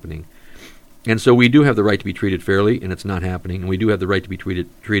not happening. And so we do have the right to be treated fairly, and it's not happening. And we do have the right to be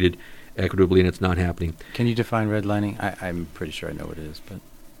treated equitably, and it's not happening. Can you define redlining? I'm pretty sure I know what it is, but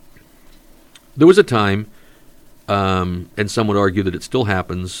there was a time, and some would argue that it still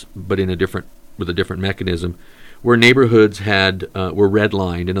happens, but with a different mechanism, where neighborhoods were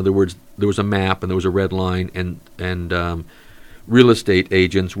redlined. In other words, there was a map and there was a red line, and real estate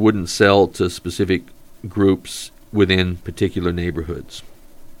agents wouldn't sell to specific groups within particular neighborhoods.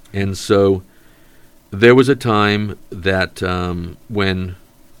 And so there was a time that when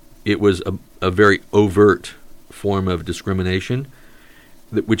it was a very overt form of discrimination,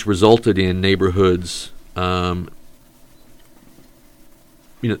 which resulted in neighborhoods.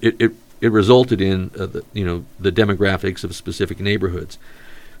 It resulted in the demographics of specific neighborhoods.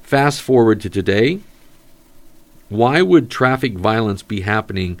 Fast forward to today, why would traffic violence be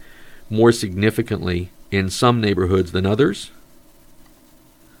happening more significantly in some neighborhoods than others?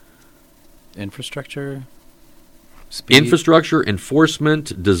 Infrastructure, speed. Infrastructure,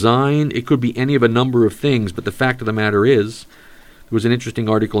 enforcement, design. It could be any of a number of things, but the fact of the matter is, there was an interesting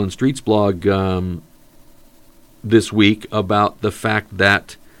article in Streets Blog this week about the fact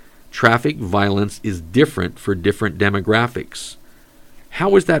that traffic violence is different for different demographics.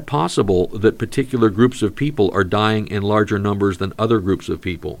 How is that possible that particular groups of people are dying in larger numbers than other groups of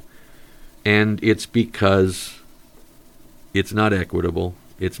people? And it's because it's not equitable,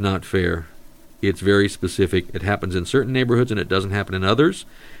 it's not fair, it's very specific. It happens in certain neighborhoods and it doesn't happen in others.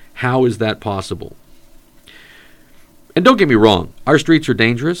 How is that possible? And don't get me wrong, our streets are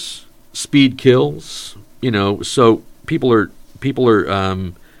dangerous, speed kills, so people are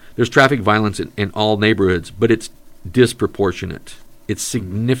there's traffic violence in all neighborhoods, but it's disproportionate. It's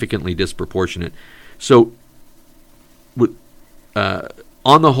significantly disproportionate. So,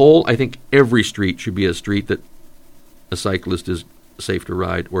 on the whole, I think every street should be a street that a cyclist is safe to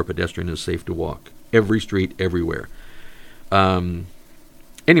ride or a pedestrian is safe to walk. Every street, everywhere.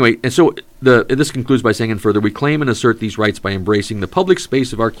 Anyway, and so this concludes by saying, and further, we claim and assert these rights by embracing the public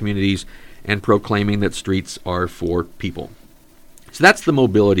space of our communities and proclaiming that streets are for people. So that's the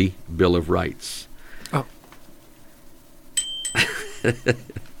Mobility Bill of Rights. Oh.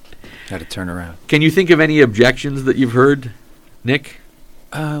 Had to turn around. Can you think of any objections that you've heard, Nick?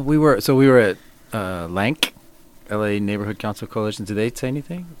 We were at LANC, LA Neighborhood Council Coalition. Did they say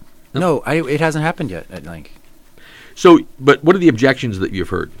anything? No, it hasn't happened yet at LANC. So, but what are the objections that you've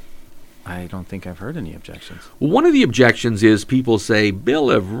heard? I don't think I've heard any objections. Well, one of the objections is people say, Bill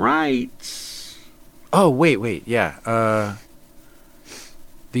of Rights. Oh, wait, yeah.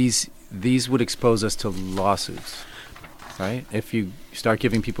 These would expose us to lawsuits, right? If you start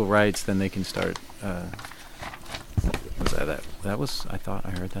giving people rights, then they can start... That was, I thought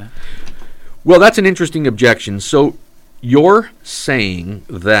I heard that. Well, that's an interesting objection. So you're saying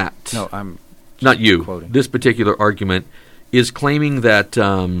that... No, I'm... Not you. Quoting. This particular argument is claiming that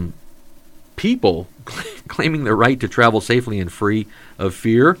people claiming the right to travel safely and free of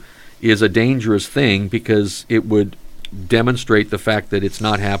fear is a dangerous thing because it would demonstrate the fact that it's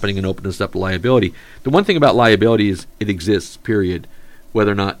not happening and open us up to liability. The one thing about liability is it exists, period.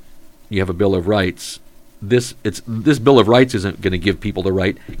 Whether or not you have a Bill of Rights, this Bill of Rights isn't going to give people the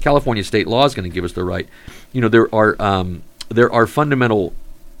right. California state law is going to give us the right. You know, there are fundamental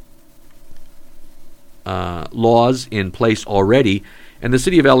laws in place already, and the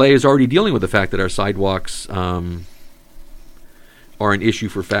city of LA is already dealing with the fact that our sidewalks are an issue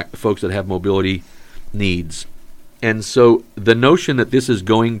for folks that have mobility needs. And so the notion that this is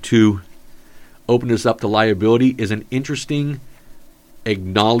going to open us up to liability is an interesting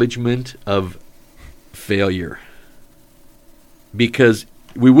acknowledgement of failure, because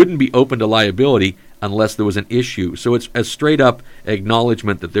we wouldn't be open to liability unless there was an issue. So it's a straight-up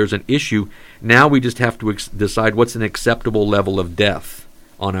acknowledgement that there's an issue. Now we just have to decide what's an acceptable level of death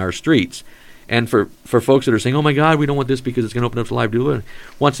on our streets. And for folks that are saying, oh my God, we don't want this because it's going to open up to liability,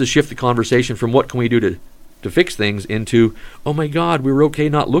 wants to shift the conversation from what can we do to fix things into, oh my God, we were okay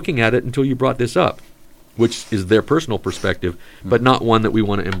not looking at it until you brought this up, which is their personal perspective, but not one that we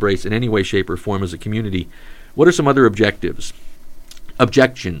want to embrace in any way, shape, or form as a community. What are some other objections,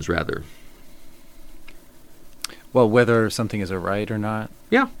 rather? Well, whether something is a right or not.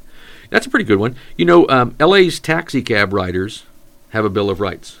 Yeah, that's a pretty good one. You know, LA's taxi cab riders have a Bill of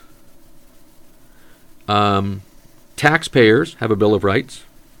Rights. Taxpayers have a Bill of Rights.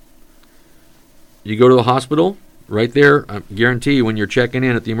 You go to the hospital, right there, I guarantee you when you're checking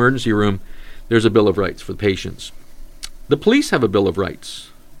in at the emergency room, there's a Bill of Rights for the patients. The police have a Bill of Rights.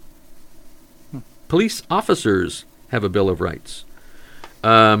 Police officers have a Bill of Rights.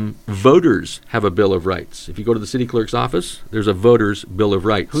 Voters have a Bill of Rights. If you go to the city clerk's office, there's a voter's Bill of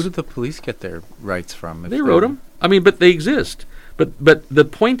Rights. Who did the police get their rights from? They wrote them. I mean, but they exist. But the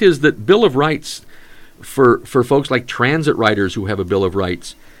point is that Bill of Rights for folks like transit riders who have a Bill of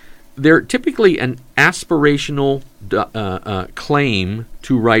Rights, they're typically an aspirational claim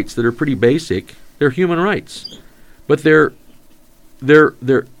to rights that are pretty basic. They're human rights, but they're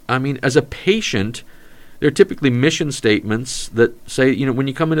I mean, as a patient, they're typically mission statements that say, you know, when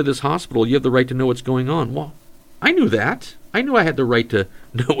you come into this hospital, you have the right to know what's going on. Well, I knew that. I knew I had the right to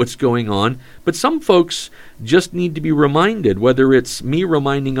know what's going on, but some folks just need to be reminded, whether it's me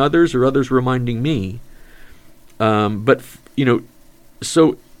reminding others or others reminding me. But you know,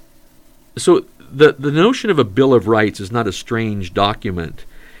 so the notion of a Bill of Rights is not a strange document.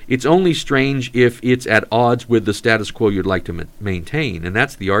 It's only strange if it's at odds with the status quo you'd like to maintain, and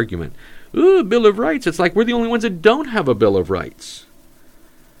that's the argument. Ooh, Bill of Rights. It's like we're the only ones that don't have a Bill of Rights.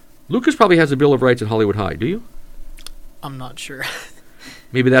 Lucas probably has a Bill of Rights at Hollywood High. Do you? I'm not sure.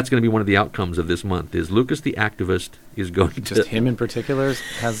 Maybe that's going to be one of the outcomes of this month, is Lucas the activist is going to... Just him in particular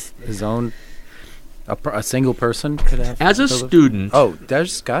has his own... A single person could have... As a student... Oh,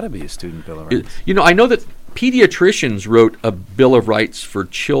 there's got to be a student Bill of Rights. You know, I know that pediatricians wrote a Bill of Rights for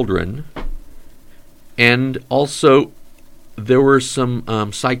children, and also there were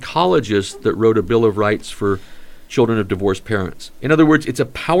some psychologists that wrote a Bill of Rights for children of divorced parents. In other words, it's a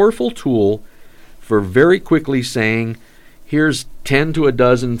powerful tool for very quickly saying, here's 10 to a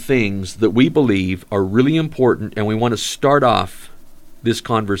dozen things that we believe are really important, and we want to start off this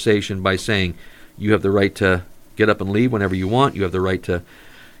conversation by saying, you have the right to get up and leave whenever you want. You have the right to,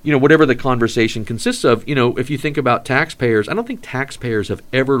 you know, whatever the conversation consists of. You know, if you think about taxpayers, I don't think taxpayers have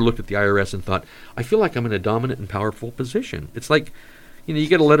ever looked at the IRS and thought, I feel like I'm in a dominant and powerful position. It's like, you know, you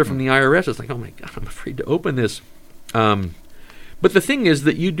get a letter from the IRS. It's like, oh my God, I'm afraid to open this. But the thing is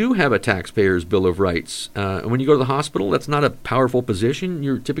that you do have a taxpayer's Bill of Rights. When you go to the hospital, that's not a powerful position.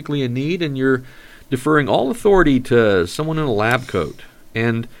 You're typically in need, and you're deferring all authority to someone in a lab coat.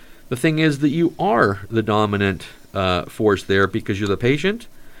 And the thing is that you are the dominant force there because you're the patient.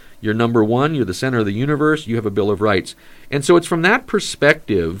 You're number one. You're the center of the universe. You have a Bill of Rights. And so it's from that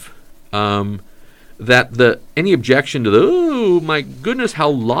perspective that any objection to oh my goodness, how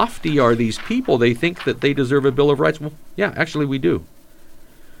lofty are these people? They think that they deserve a Bill of Rights. Well, yeah, actually we do.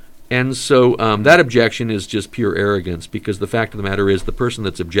 And so that objection is just pure arrogance, because the fact of the matter is the person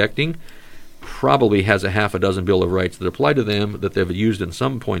that's objecting probably has a half a dozen Bill of Rights that apply to them that they've used at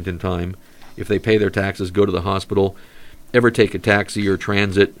some point in time. If they pay their taxes, go to the hospital, ever take a taxi or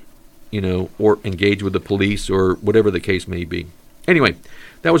transit, or engage with the police or whatever the case may be. Anyway,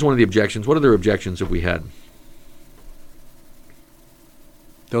 that was one of the objections. What other objections have we had?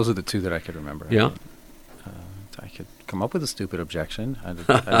 Those are the two that I could remember. Yeah. I could come up with a stupid objection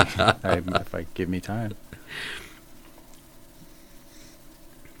if I give me time.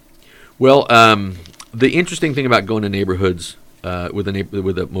 Well, the interesting thing about going to neighborhoods with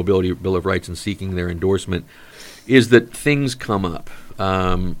a mobility bill of rights and seeking their endorsement is that things come up.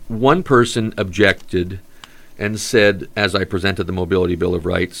 One person objected and said, as I presented the mobility bill of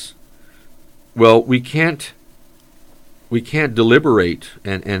rights, well, we can't deliberate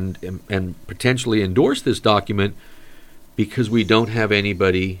and potentially endorse this document because we don't have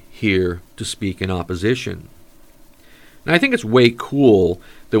anybody here to speak in opposition. And I think it's way cool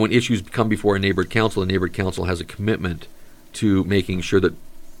that when issues come before a neighborhood council has a commitment to making sure that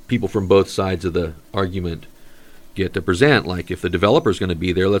people from both sides of the argument get to present. Like if the developer's going to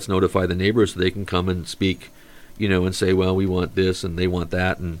be there, let's notify the neighbors so they can come and speak, and say, well, we want this and they want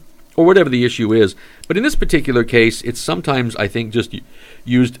that, or whatever the issue is. But in this particular case, it's sometimes, I think, just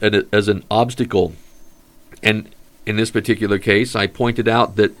used as an obstacle. And in this particular case, I pointed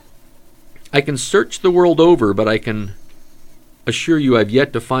out that I can search the world over, but I can assure you I've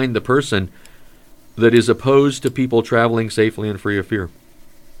yet to find the person that is opposed to people traveling safely and free of fear.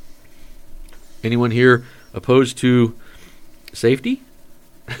 Anyone here opposed to safety?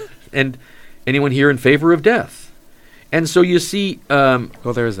 And anyone here in favor of death? And so you see... well,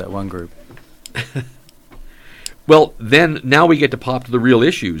 there is that one group. Well, then now we get to pop to the real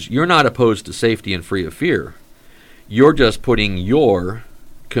issues. You're not opposed to safety and free of fear. You're just putting your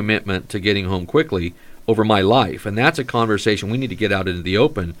commitment to getting home quickly over my life. And that's a conversation we need to get out into the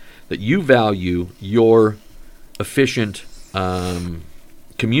open, that you value your efficient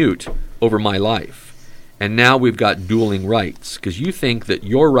commute over my life. And now we've got dueling rights, because you think that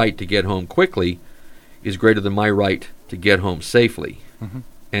your right to get home quickly is greater than my right to get home safely. Mm-hmm.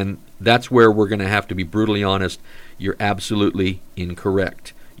 And that's where we're going to have to be brutally honest. You're absolutely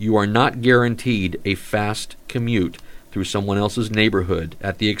incorrect. You are not guaranteed a fast commute through someone else's neighborhood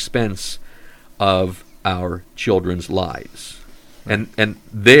at the expense of our children's lives. Right. And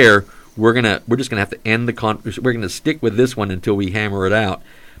there we're just going to have to end the conversation. We're going to stick with this one until we hammer it out.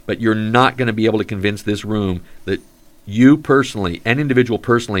 But you're not going to be able to convince this room that you personally, an individual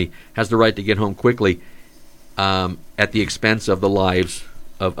personally, has the right to get home quickly at the expense of the lives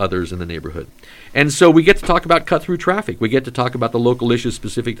of others in the neighborhood. And so we get to talk about cut-through traffic. We get to talk about the local issues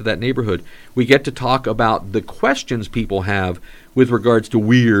specific to that neighborhood. We get to talk about the questions people have with regards to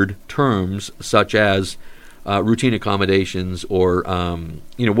weird terms such as routine accommodations or,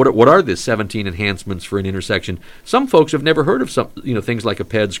 what are the 17 enhancements for an intersection? Some folks have never heard of some, things like a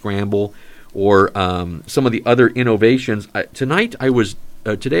ped scramble or some of the other innovations.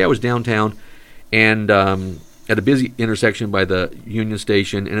 Today I was downtown and at a busy intersection by the Union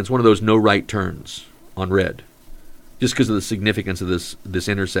Station, and it's one of those no right turns on red, just because of the significance of this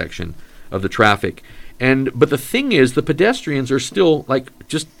intersection of the traffic. But the thing is, the pedestrians are still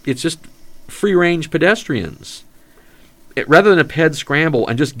it's just free-range pedestrians. Rather than a ped scramble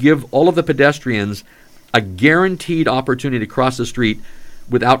and just give all of the pedestrians a guaranteed opportunity to cross the street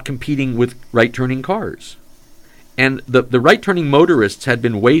without competing with right-turning cars. And the right-turning motorists had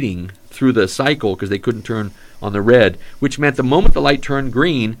been waiting through the cycle because they couldn't turn on the red, which meant the moment the light turned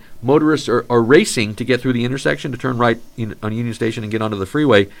green, motorists are racing to get through the intersection to turn right on Union Station and get onto the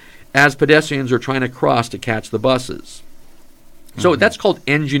freeway as pedestrians are trying to cross to catch the buses. So that's called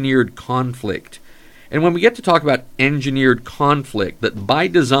engineered conflict. And when we get to talk about engineered conflict, that by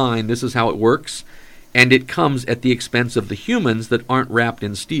design this is how it works, and it comes at the expense of the humans that aren't wrapped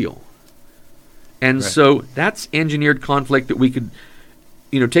in steel. And so that's engineered conflict that we could,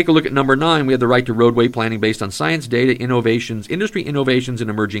 take a look at number 9. We have the right to roadway planning based on science, data, innovations, industry innovations, and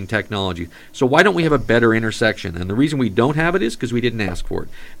emerging technology. So why don't we have a better intersection? And the reason we don't have it is because we didn't ask for it.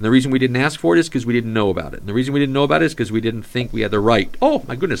 And the reason we didn't ask for it is because we didn't know about it. And the reason we didn't know about it is because we didn't think we had the right. Oh,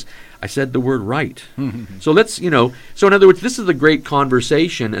 my goodness. I said the word right. So let's, so in other words, this is the great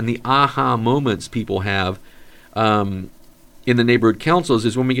conversation and the aha moments people have in the neighborhood councils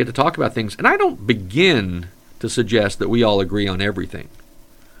is when we get to talk about things. And I don't begin to suggest that we all agree on everything.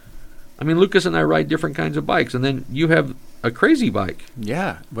 I mean, Lucas and I ride different kinds of bikes, and then you have a crazy bike.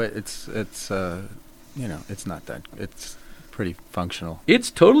 Yeah, but it's it's not that. It's pretty functional.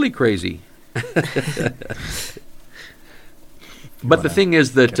 It's totally crazy. But the thing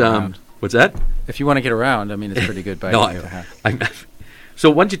is that what's that? If you want to get around, I mean, it's a pretty good bike to have.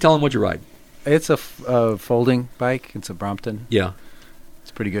 So why don't you tell them what you ride? It's a folding bike. It's a Brompton. Yeah.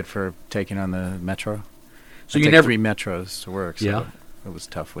 It's pretty good for taking on the metro. So I you take never 3 metros to work. So Yeah. it was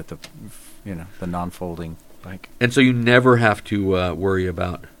tough with the non-folding bike. And so you never have to worry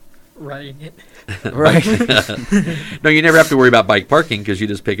about Riding it. Right. No, you never have to worry about bike parking because you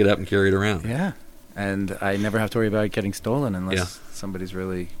just pick it up and carry it around. Yeah. And I never have to worry about it getting stolen unless somebody's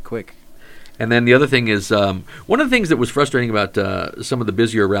really quick. And then the other thing is, one of the things that was frustrating about some of the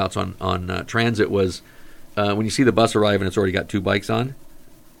busier routes on transit was when you see the bus arrive and it's already got 2 bikes on.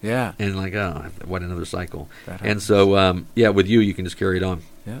 Yeah. And like, oh, what another cycle. That And happens. so, with you can just carry it on.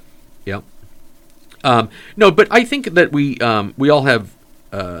 Yeah. Yep. No, but I think that we all have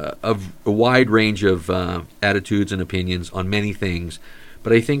a wide range of attitudes and opinions on many things.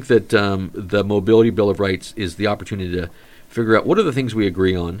 But I think that the Mobility Bill of Rights is the opportunity to figure out what are the things we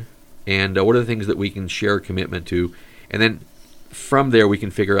agree on and what are the things that we can share a commitment to. And then from there we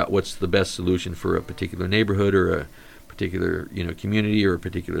can figure out what's the best solution for a particular neighborhood or a particular community or a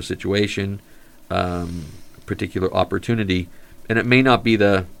particular situation, particular opportunity. And it may not be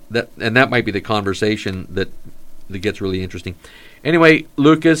that might be the conversation that gets really interesting. Anyway,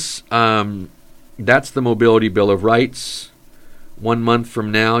 Lucas, that's the Mobility Bill of Rights. 1 month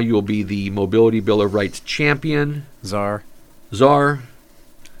from now, you'll be the Mobility Bill of Rights champion. Czar.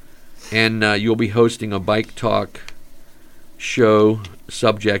 And you'll be hosting a Bike Talk show,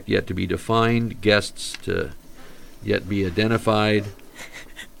 subject yet to be defined, guests to yet be identified.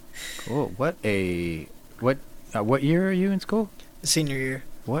 Cool. What year are you in school? Senior year.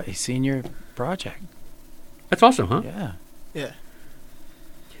 What a senior project. That's awesome, huh? Yeah. Yeah.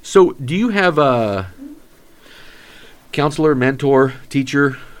 So, do you have a counselor, mentor,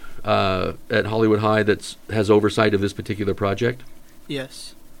 teacher at Hollywood High that has oversight of this particular project?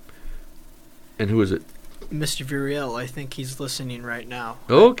 Yes. And who is it? Mr. Viriel, I think he's listening right now.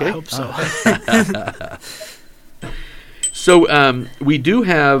 Okay. I hope so. So we do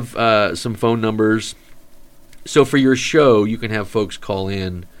have some phone numbers. So for your show, you can have folks call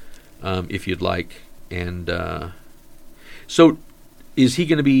in if you'd like. And so is he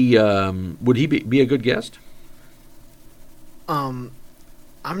going to be, would he be a good guest? I'm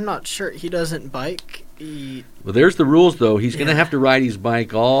not sure. He doesn't bike. Well, there's the rules, though. He's going to have to ride his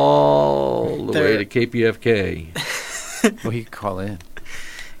bike all the way to KPFK. Well, he could call in.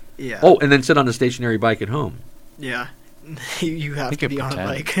 Yeah. Oh, and then sit on a stationary bike at home. Yeah. You have He to could be on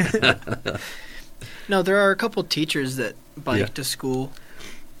a pretend. bike. No, there are a couple teachers that bike Yeah. to school.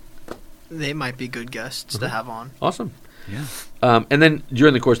 They might be good guests to have on. Awesome. Yeah. And then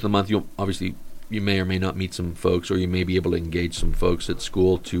during the course of the month, you may or may not meet some folks, or you may be able to engage some folks at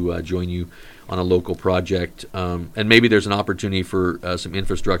school to join you on a local project. And maybe there's an opportunity for some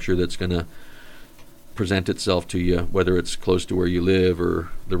infrastructure that's going to present itself to you, whether it's close to where you live or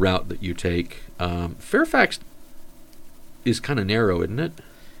the route that you take. Fairfax is kind of narrow, isn't it?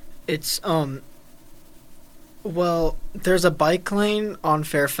 It's well, there's a bike lane on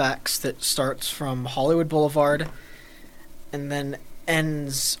Fairfax that starts from Hollywood Boulevard and then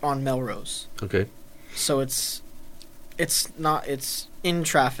ends on Melrose. Okay. So it's in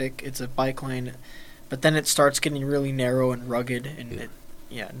traffic. It's a bike lane, but then it starts getting really narrow and rugged, and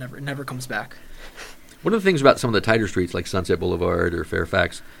it never comes back. One of the things about some of the tighter streets like Sunset Boulevard or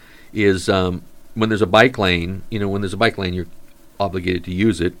Fairfax is when there's a bike lane, you're obligated to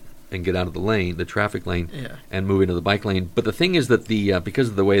use it and get out of the lane, the traffic lane, and move into the bike lane. But the thing is that because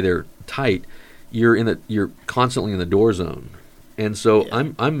of the way they're tight, you're constantly in the door zone. And so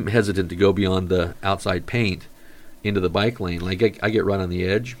I'm hesitant to go beyond the outside paint into the bike lane. Like I get right on the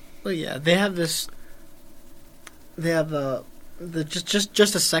edge. Well, yeah, they have this. They have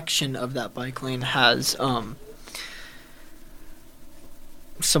just a section of that bike lane has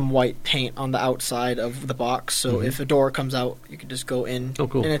some white paint on the outside of the box. So if a door comes out, you can just go in. Oh,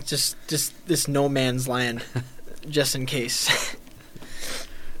 cool! And it's just this no man's land, just in case.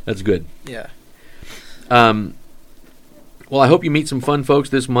 That's good. Yeah. Well, I hope you meet some fun folks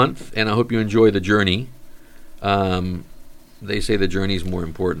this month, and I hope you enjoy the journey. They say the journey is more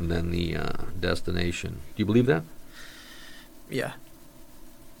important than the destination. Do you believe that? Yeah.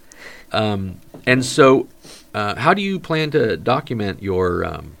 And so, how do you plan to document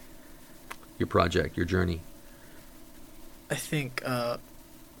your project, your journey? I think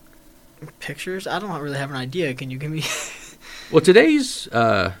pictures. I don't really have an idea. Can you give me? Well, today's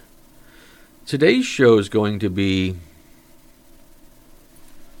show is going to be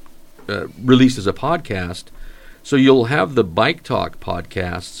released as a podcast, so you'll have the Bike Talk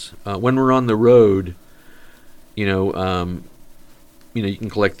podcasts when we're on the road. You can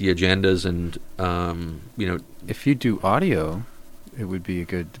collect the agendas and If you do audio, it would be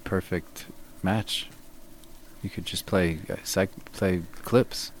a perfect match. You could just play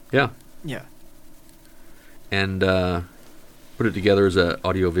clips. Yeah. Yeah. And put it together as an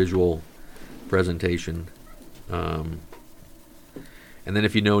audiovisual presentation. And then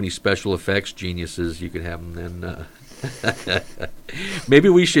if you know any special effects geniuses, you could have them then. Maybe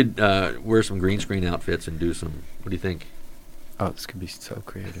we should wear some green screen outfits and do some. What do you think? Oh, this could be so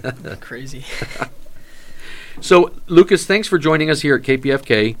creative. Crazy. So, Lucas, thanks for joining us here at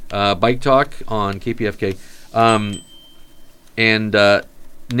KPFK, Bike Talk on KPFK. And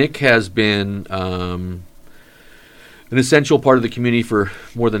Nick has been an essential part of the community for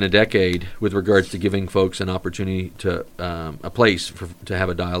more than a decade with regards to giving folks an opportunity to a place to have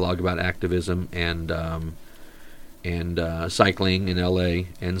a dialogue about activism and cycling in LA.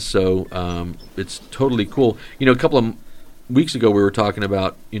 And so it's totally cool. You know, a couple of weeks ago we were talking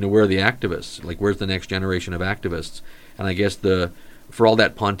about, you know, where are the activists? Like, where's the next generation of activists? And I guess for all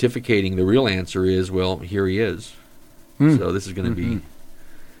that pontificating, the real answer is, well, here he is. So this is going to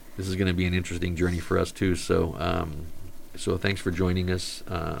be an interesting journey for us too. So so thanks for joining us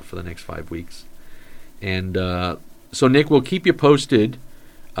for the next 5 weeks. And so Nick, we'll keep you posted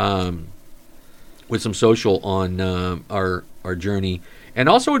with some social on our journey. And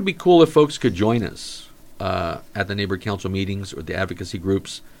also, it would be cool if folks could join us at the neighborhood council meetings or the advocacy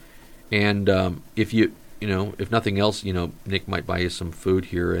groups. And if if nothing else, Nick might buy you some food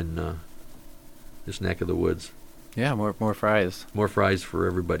here in this neck of the woods. Yeah, more fries. More fries for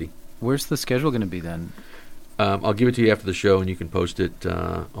everybody. Where's the schedule going to be then? I'll give it to you after the show, and you can post it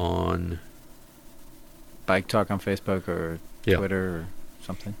on Bike Talk on Facebook or Twitter or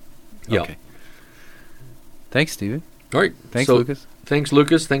something. Yeah. Okay. Thanks, Steven. All right. Thanks, Lucas. Thanks,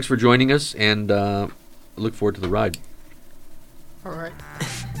 Lucas. Thanks for joining us, and look forward to the ride. All right.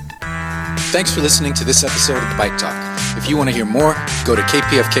 Thanks for listening to this episode of Bike Talk. If you want to hear more, go to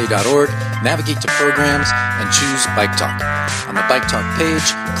kpfk.org, navigate to programs, and choose Bike Talk. On the Bike Talk page,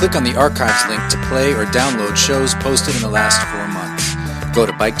 click on the archives link to play or download shows posted in the last 4 months. Go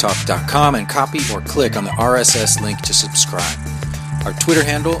to biketalk.com and copy or click on the RSS link to subscribe. Our Twitter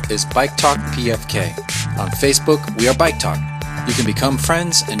handle is BikeTalkPFK. On Facebook, we are Bike Talk. You can become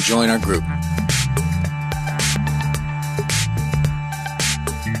friends and join our group.